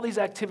there's all these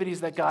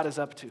activities that God is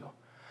up to.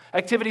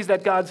 Activities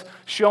that God's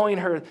showing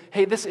her,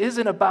 hey, this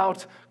isn't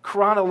about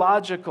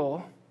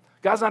chronological.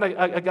 God's not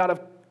a God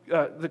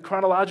of the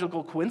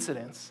chronological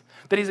coincidence,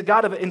 that he's a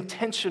God of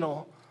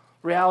intentional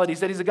realities,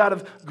 that he's a God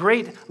of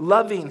great,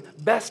 loving,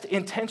 best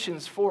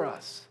intentions for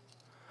us.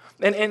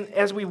 And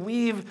as we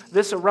weave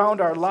this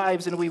around our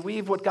lives and we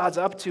weave what God's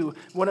up to,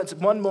 when it's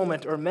one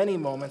moment or many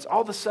moments,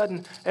 all of a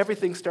sudden,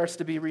 everything starts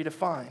to be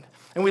redefined.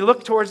 And we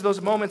look towards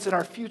those moments in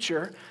our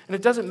future, and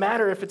it doesn't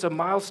matter if it's a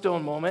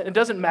milestone moment. It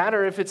doesn't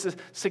matter if it's a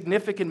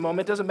significant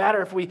moment. It doesn't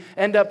matter if we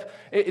end up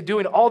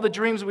doing all the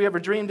dreams we ever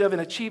dreamed of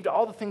and achieved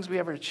all the things we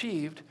ever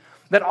achieved.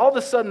 That all of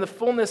a sudden the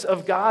fullness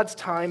of God's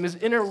time is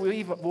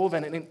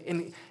interwoven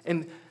and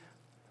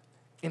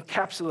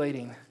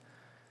encapsulating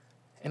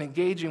and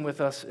engaging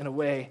with us in a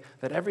way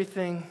that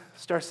everything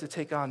starts to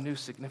take on new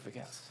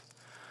significance.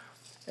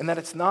 And that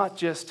it's not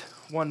just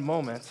one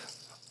moment,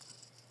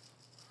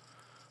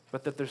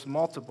 but that there's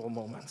multiple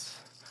moments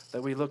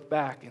that we look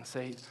back and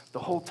say, the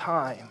whole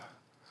time,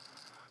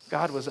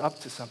 God was up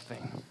to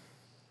something.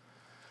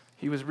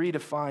 He was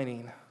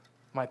redefining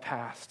my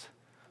past.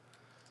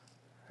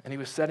 And he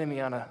was setting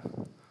me on a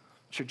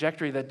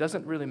trajectory that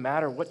doesn't really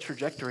matter what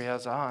trajectory I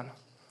was on.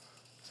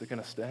 Is it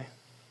going to stay?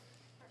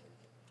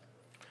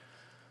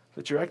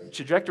 The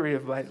trajectory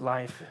of my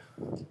life,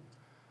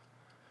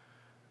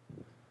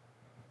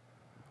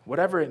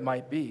 whatever it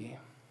might be,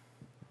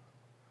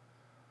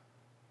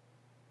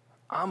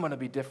 I'm going to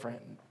be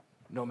different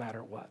no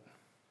matter what.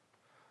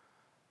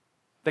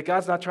 That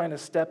God's not trying to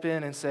step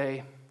in and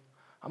say,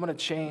 I'm going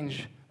to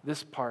change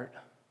this part.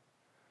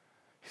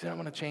 He said, I'm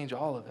going to change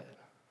all of it.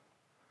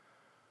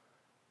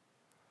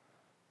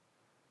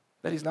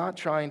 That he's not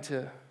trying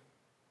to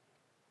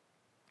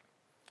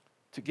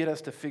get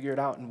us to figure it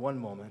out in one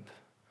moment,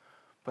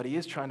 but he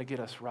is trying to get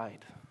us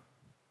right.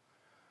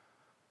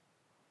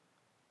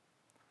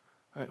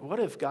 All right,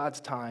 what if God's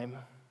time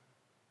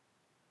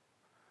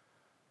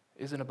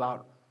isn't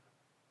about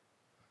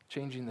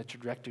changing the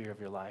trajectory of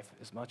your life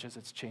as much as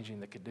it's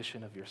changing the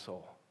condition of your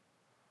soul,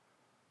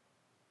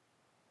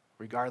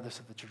 regardless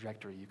of the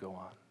trajectory you go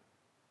on?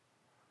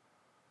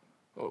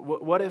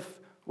 What if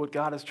what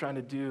God is trying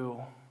to do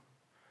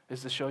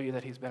is to show you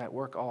that he's been at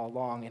work all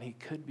along, and he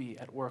could be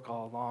at work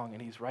all along,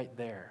 and he's right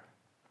there.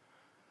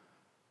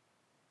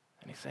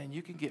 And he's saying,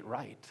 you can get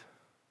right.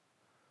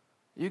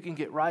 You can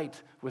get right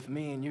with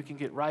me, and you can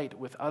get right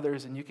with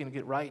others, and you can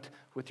get right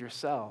with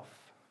yourself.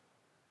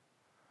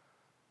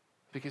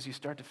 Because you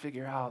start to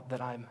figure out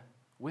that I'm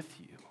with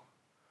you,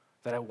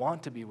 that I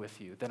want to be with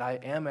you, that I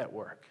am at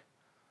work.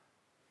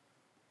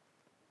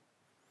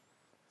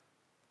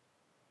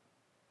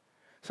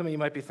 Some of you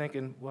might be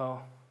thinking,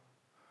 well,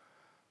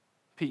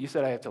 Pete, you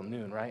said I have till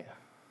noon, right?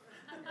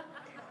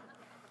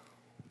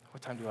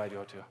 What time do I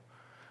go to?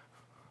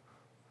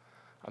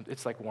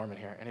 It's like warm in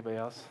here. Anybody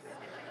else?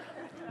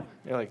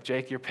 You're like,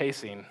 Jake, you're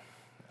pacing, and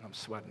I'm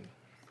sweating.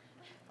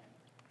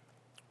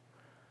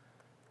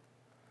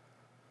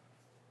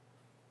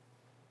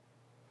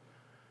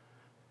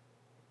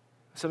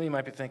 Some of you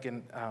might be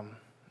thinking,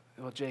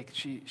 well, Jake,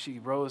 she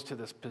rose to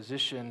this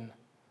position,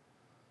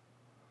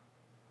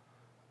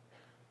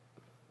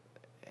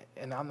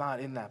 and I'm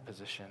not in that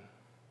position.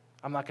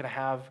 I'm not going to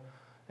have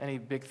any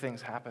big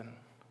things happen.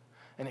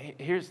 And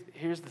here's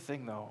the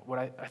thing, though. What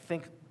I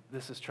think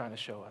this is trying to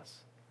show us.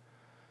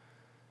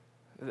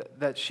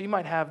 That she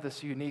might have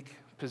this unique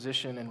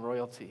position in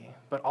royalty,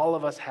 but all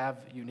of us have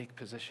unique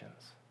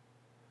positions.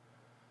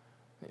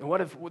 And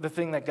what if the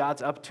thing that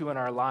God's up to in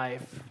our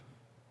life,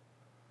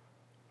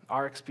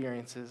 our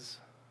experiences,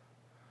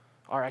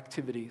 our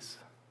activities,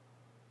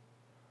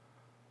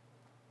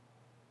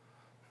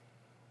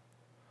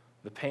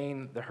 the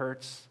pain, the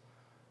hurts,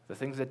 the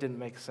things that didn't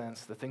make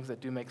sense, the things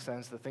that do make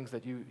sense, the things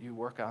that you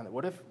work on.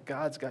 What if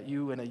God's got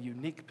you in a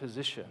unique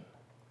position?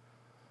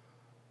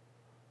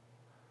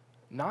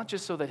 Not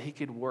just so that he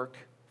could work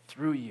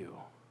through you,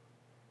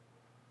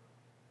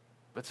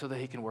 but so that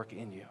he can work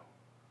in you.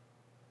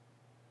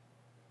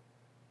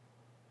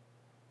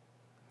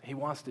 He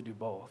wants to do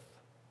both.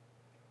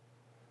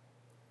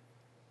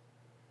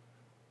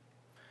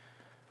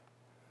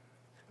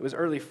 It was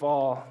early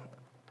fall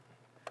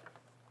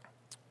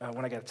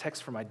when I got a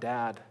text from my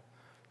dad.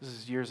 This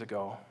is years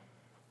ago.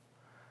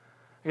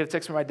 I got a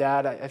text from my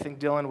dad. I think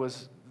Dylan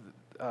was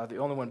the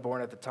only one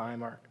born at the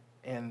time,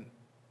 and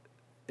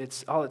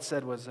all it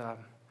said was,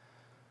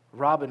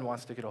 Robin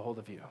wants to get a hold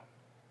of you.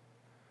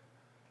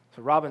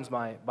 So Robin's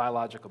my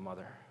biological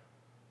mother.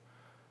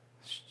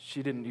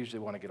 She didn't usually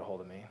want to get a hold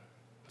of me.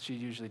 She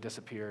usually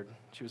disappeared.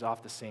 She was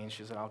off the scene.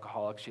 She was an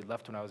alcoholic. She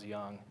left when I was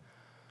young.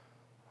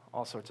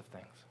 All sorts of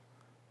things.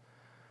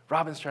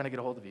 Robin's trying to get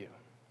a hold of you.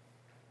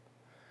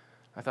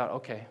 I thought,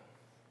 okay,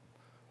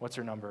 what's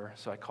her number?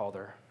 So I called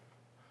her.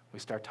 We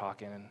start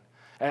talking, and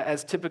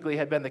as typically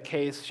had been the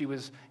case, she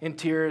was in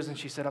tears, and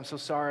she said, I'm so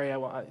sorry,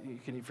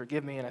 can you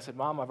forgive me? And I said,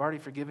 Mom, I've already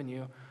forgiven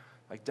you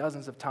like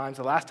dozens of times.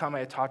 The last time I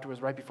had talked to her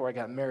was right before I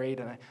got married,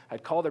 and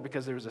I'd called her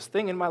because there was this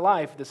thing in my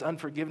life, this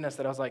unforgiveness,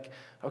 that I was like,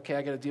 okay,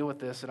 I got to deal with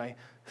this, and I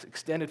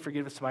extended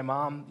forgiveness to my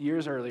mom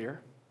years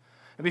earlier.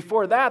 And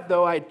before that,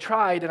 though, I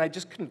tried, and I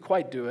just couldn't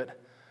quite do it.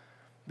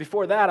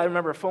 Before that, I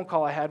remember a phone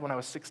call I had when I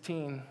was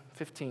 16,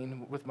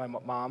 15 with my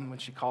mom when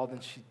she called,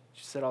 and she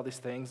said all these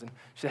things, and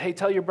she said, hey,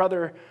 tell your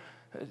brothers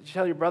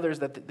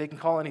that they can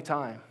call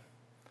anytime.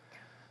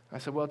 I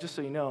said, well, just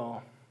so you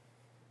know,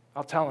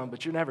 I'll tell them,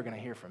 but you're never going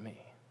to hear from me.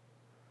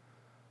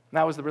 And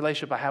that was the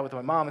relationship I had with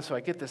my mom, and so I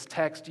get this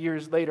text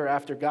years later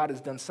after God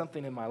has done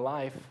something in my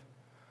life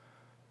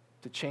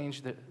to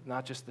change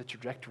not just the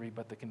trajectory,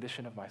 but the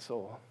condition of my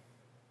soul.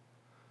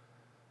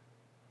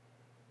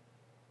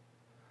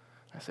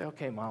 I say,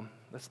 okay, Mom,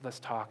 let's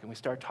talk. And we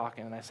start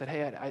talking, and I said,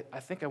 hey, I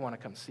think I want to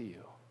come see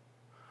you.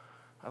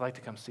 I'd like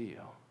to come see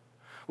you.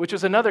 Which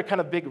was another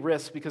kind of big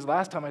risk, because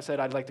last time I said,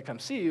 I'd like to come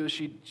see you,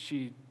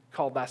 she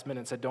called last minute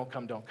and said, don't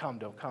come,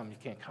 you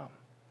can't come.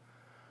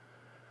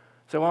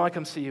 So I want to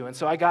come see you. And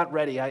so I got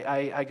ready.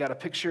 I got a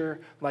picture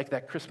like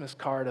that Christmas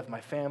card of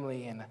my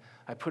family, and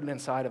I put it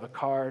inside of a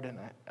card, and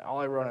all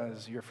I wrote on it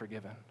is, you're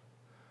forgiven.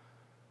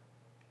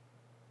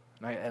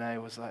 And I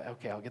was like,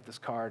 okay, I'll get this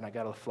card, and I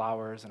got all the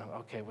flowers, and I'm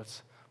okay,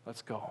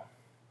 let's go.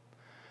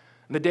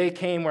 And the day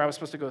came where I was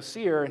supposed to go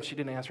see her, and she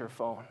didn't answer her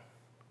phone.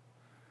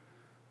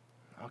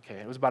 Okay,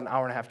 it was about an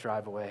hour and a half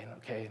drive away.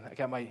 Okay, I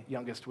got my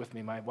youngest with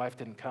me. My wife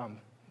didn't come.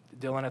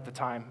 Dylan at the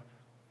time,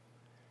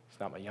 he's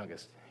not my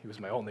youngest. He was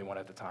my only one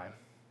at the time.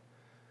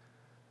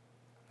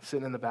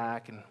 Sitting in the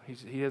back, and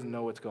he doesn't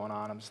know what's going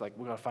on. I'm just like,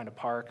 we're going to find a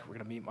park. We're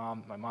going to meet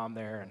my mom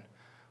there, and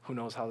who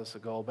knows how this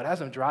will go. But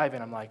as I'm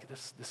driving, I'm like,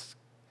 there's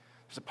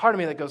a part of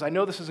me that goes, I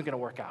know this isn't going to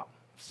work out.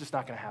 It's just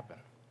not going to happen.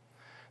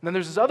 And then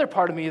there's this other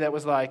part of me that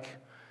was like,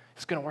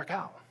 it's going to work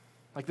out.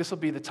 Like, this will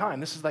be the time.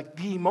 This is like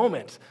the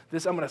moment.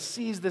 I'm going to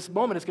seize this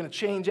moment. It's going to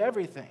change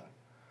everything.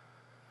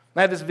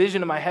 I had this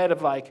vision in my head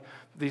of like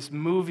this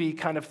movie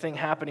kind of thing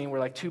happening where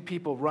like two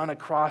people run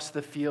across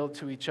the field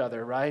to each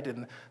other, right?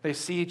 And they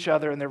see each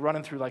other and they're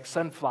running through like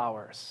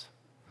sunflowers.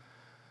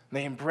 And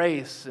they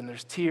embrace, and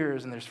there's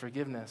tears and there's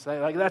forgiveness.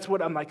 That's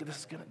what I'm like,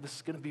 this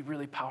is gonna be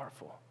really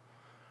powerful.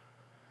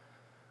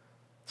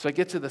 So I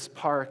get to this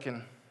park,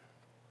 and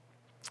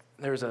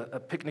there's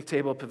a picnic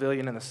table,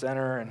 pavilion in the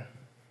center, and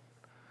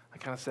I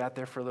kind of sat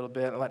there for a little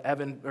bit and let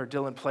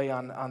Dylan play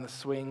on the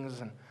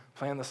swings and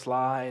play on the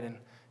slide, and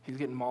he's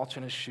getting mulch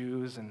in his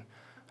shoes, and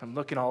I'm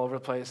looking all over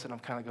the place, and I'm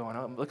kind of going,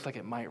 oh, it looks like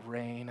it might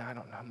rain. I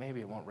don't know. Maybe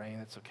it won't rain.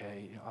 It's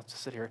okay. I'll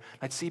just sit here.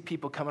 I'd see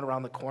people coming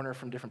around the corner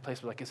from different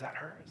places, like, is that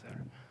her? Is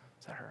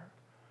that her?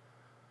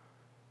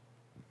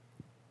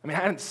 I mean,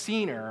 I hadn't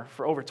seen her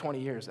for over 20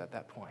 years at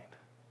that point.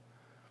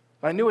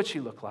 But I knew what she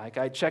looked like.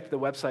 I checked the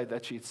website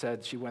that she'd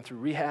said she went through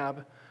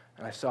rehab,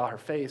 and I saw her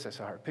face. I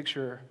saw her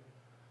picture.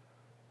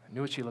 I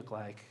knew what she looked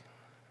like.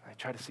 I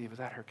tried to see, was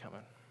that her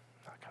coming?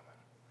 Not coming.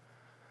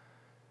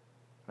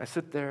 I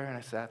sit there, and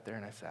I sat there,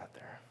 and I sat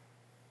there.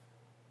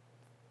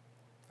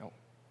 Nope,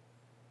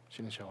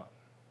 she didn't show up.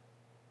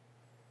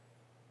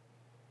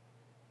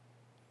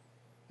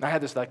 And I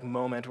had this like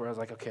moment where I was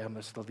like, okay, I'm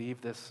just going to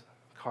leave this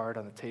card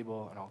on the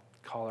table, and I'll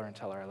call her and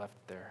tell her I left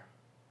it there.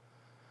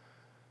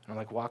 And I'm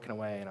like walking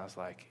away, and I was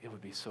like, it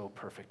would be so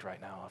perfect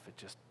right now if it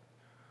just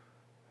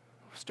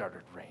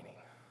started raining,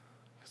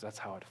 because that's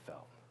how it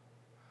felt.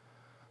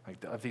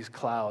 Like of these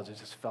clouds, it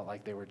just felt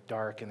like they were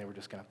dark and they were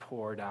just going to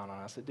pour down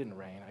on us. It didn't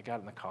rain. I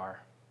got in the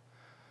car.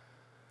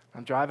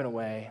 I'm driving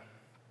away.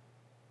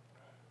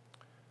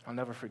 I'll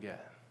never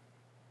forget.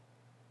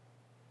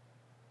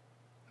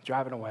 I'm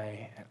driving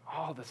away, and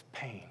all this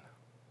pain.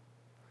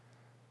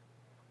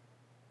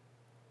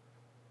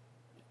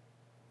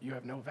 You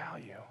have no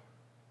value.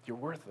 You're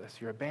worthless.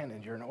 You're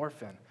abandoned. You're an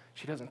orphan.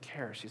 She doesn't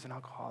care. She's an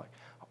alcoholic.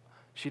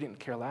 She didn't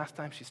care last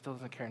time. She still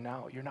doesn't care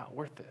now. You're not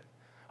worth it.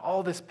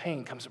 All this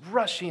pain comes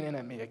rushing in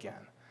at me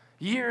again.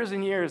 Years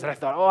and years that I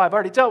thought, oh, I've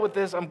already dealt with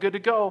this. I'm good to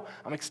go.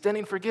 I'm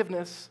extending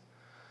forgiveness.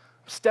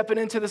 I'm stepping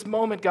into this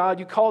moment, God.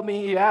 You called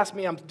me. You asked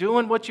me. I'm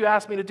doing what you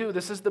asked me to do.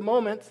 This is the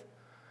moment.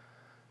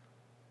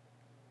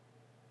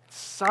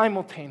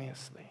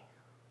 Simultaneously,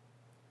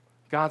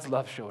 God's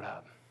love showed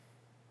up.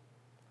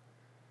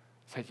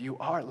 Said, you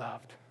are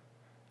loved.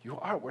 You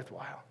are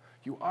worthwhile.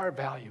 You are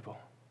valuable.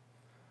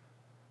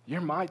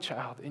 You're my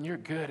child, and you're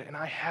good, and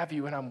I have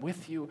you, and I'm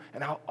with you,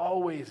 and I'll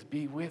always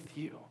be with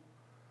you.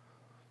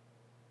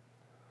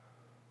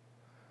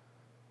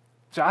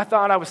 So I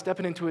thought I was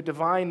stepping into a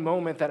divine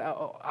moment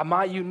that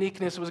my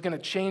uniqueness was going to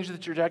change the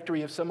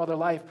trajectory of some other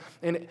life.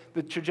 And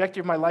the trajectory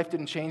of my life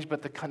didn't change,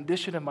 but the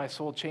condition of my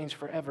soul changed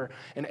forever.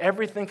 And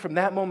everything from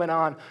that moment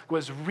on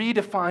was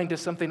redefined to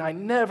something I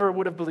never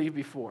would have believed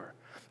before.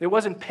 It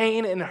wasn't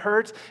pain and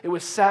hurt. It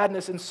was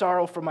sadness and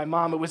sorrow for my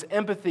mom. It was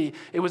empathy.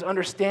 It was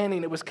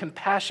understanding. It was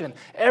compassion.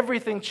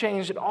 Everything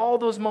changed at all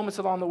those moments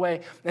along the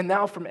way. And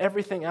now from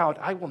everything out,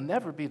 I will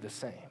never be the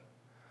same.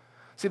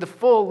 See, the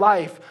full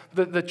life,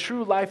 the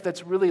true life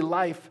that's really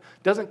life,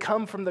 doesn't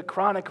come from the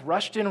chronic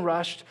rushed and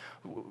rushed.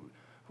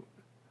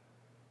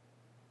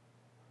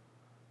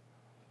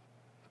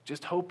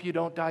 Just hope you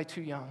don't die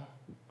too young.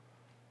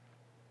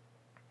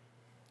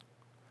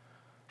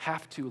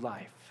 Have to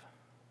life.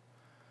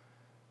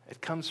 It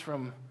comes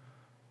from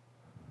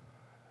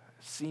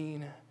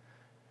seeing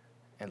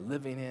and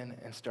living in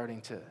and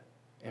starting to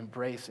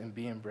embrace and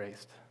be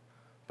embraced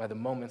by the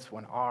moments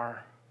when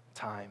our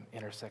time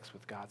intersects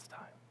with God's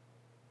time.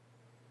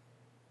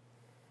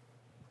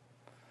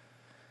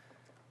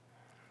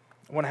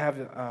 I want to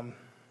have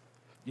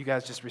you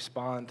guys just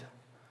respond,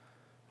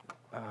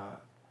 a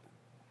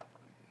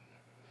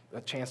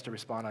chance to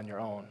respond on your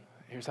own.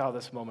 Here's how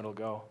this moment will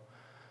go.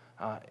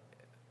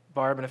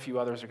 Barb and a few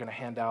others are going to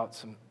hand out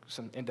some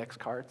index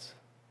cards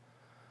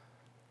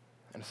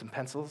and some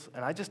pencils,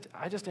 and I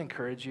just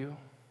encourage you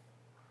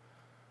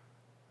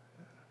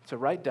to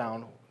write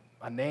down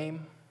a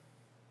name,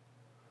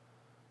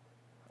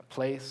 a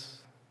place,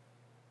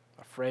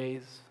 a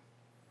phrase,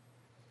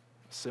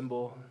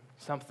 symbol,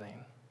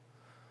 something,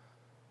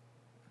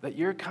 that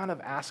you're kind of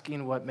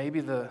asking what maybe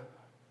the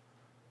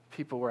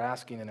people were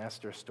asking in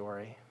Esther's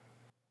story.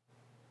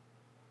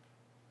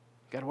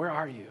 God, where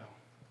are you?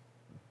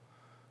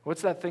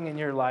 What's that thing in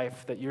your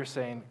life that you're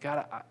saying,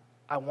 God,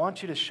 I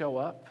want you to show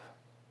up.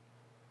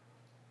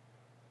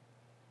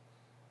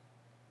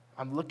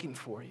 I'm looking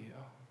for you.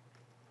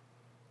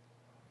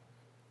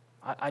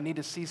 I need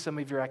to see some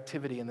of your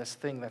activity in this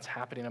thing that's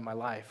happening in my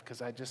life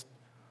because I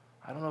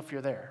don't know if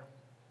you're there.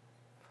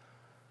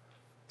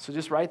 So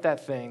just write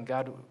that thing,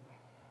 God,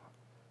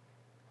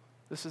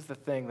 this is the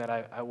thing that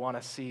I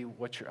want to see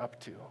what you're up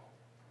to.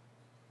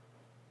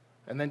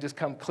 And then just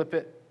come clip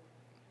it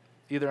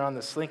either on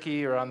the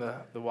slinky or on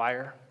the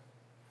wire.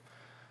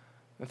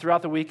 And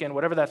throughout the weekend,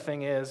 whatever that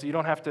thing is, you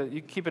don't have to,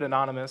 you keep it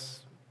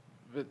anonymous,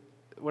 but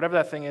whatever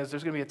that thing is,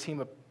 there's going to be a team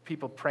of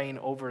people praying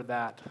over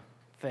that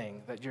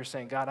thing that you're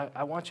saying, God,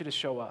 I want you to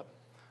show up.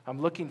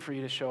 I'm looking for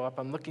you to show up.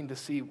 I'm looking to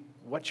see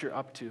what you're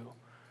up to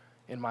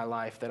in my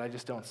life that I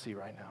just don't see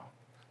right now.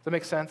 Does that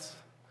make sense?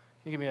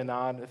 Can you give me a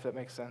nod if that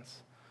makes sense?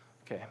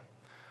 Okay.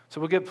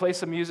 So we'll play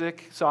some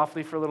music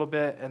softly for a little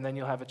bit, and then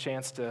you'll have a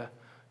chance to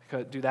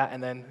do that,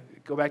 and then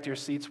go back to your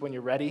seats when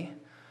you're ready,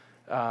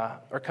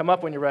 or come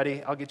up when you're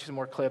ready. I'll get you some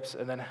more clips,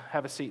 and then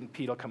have a seat, and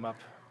Pete will come up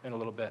in a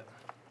little bit.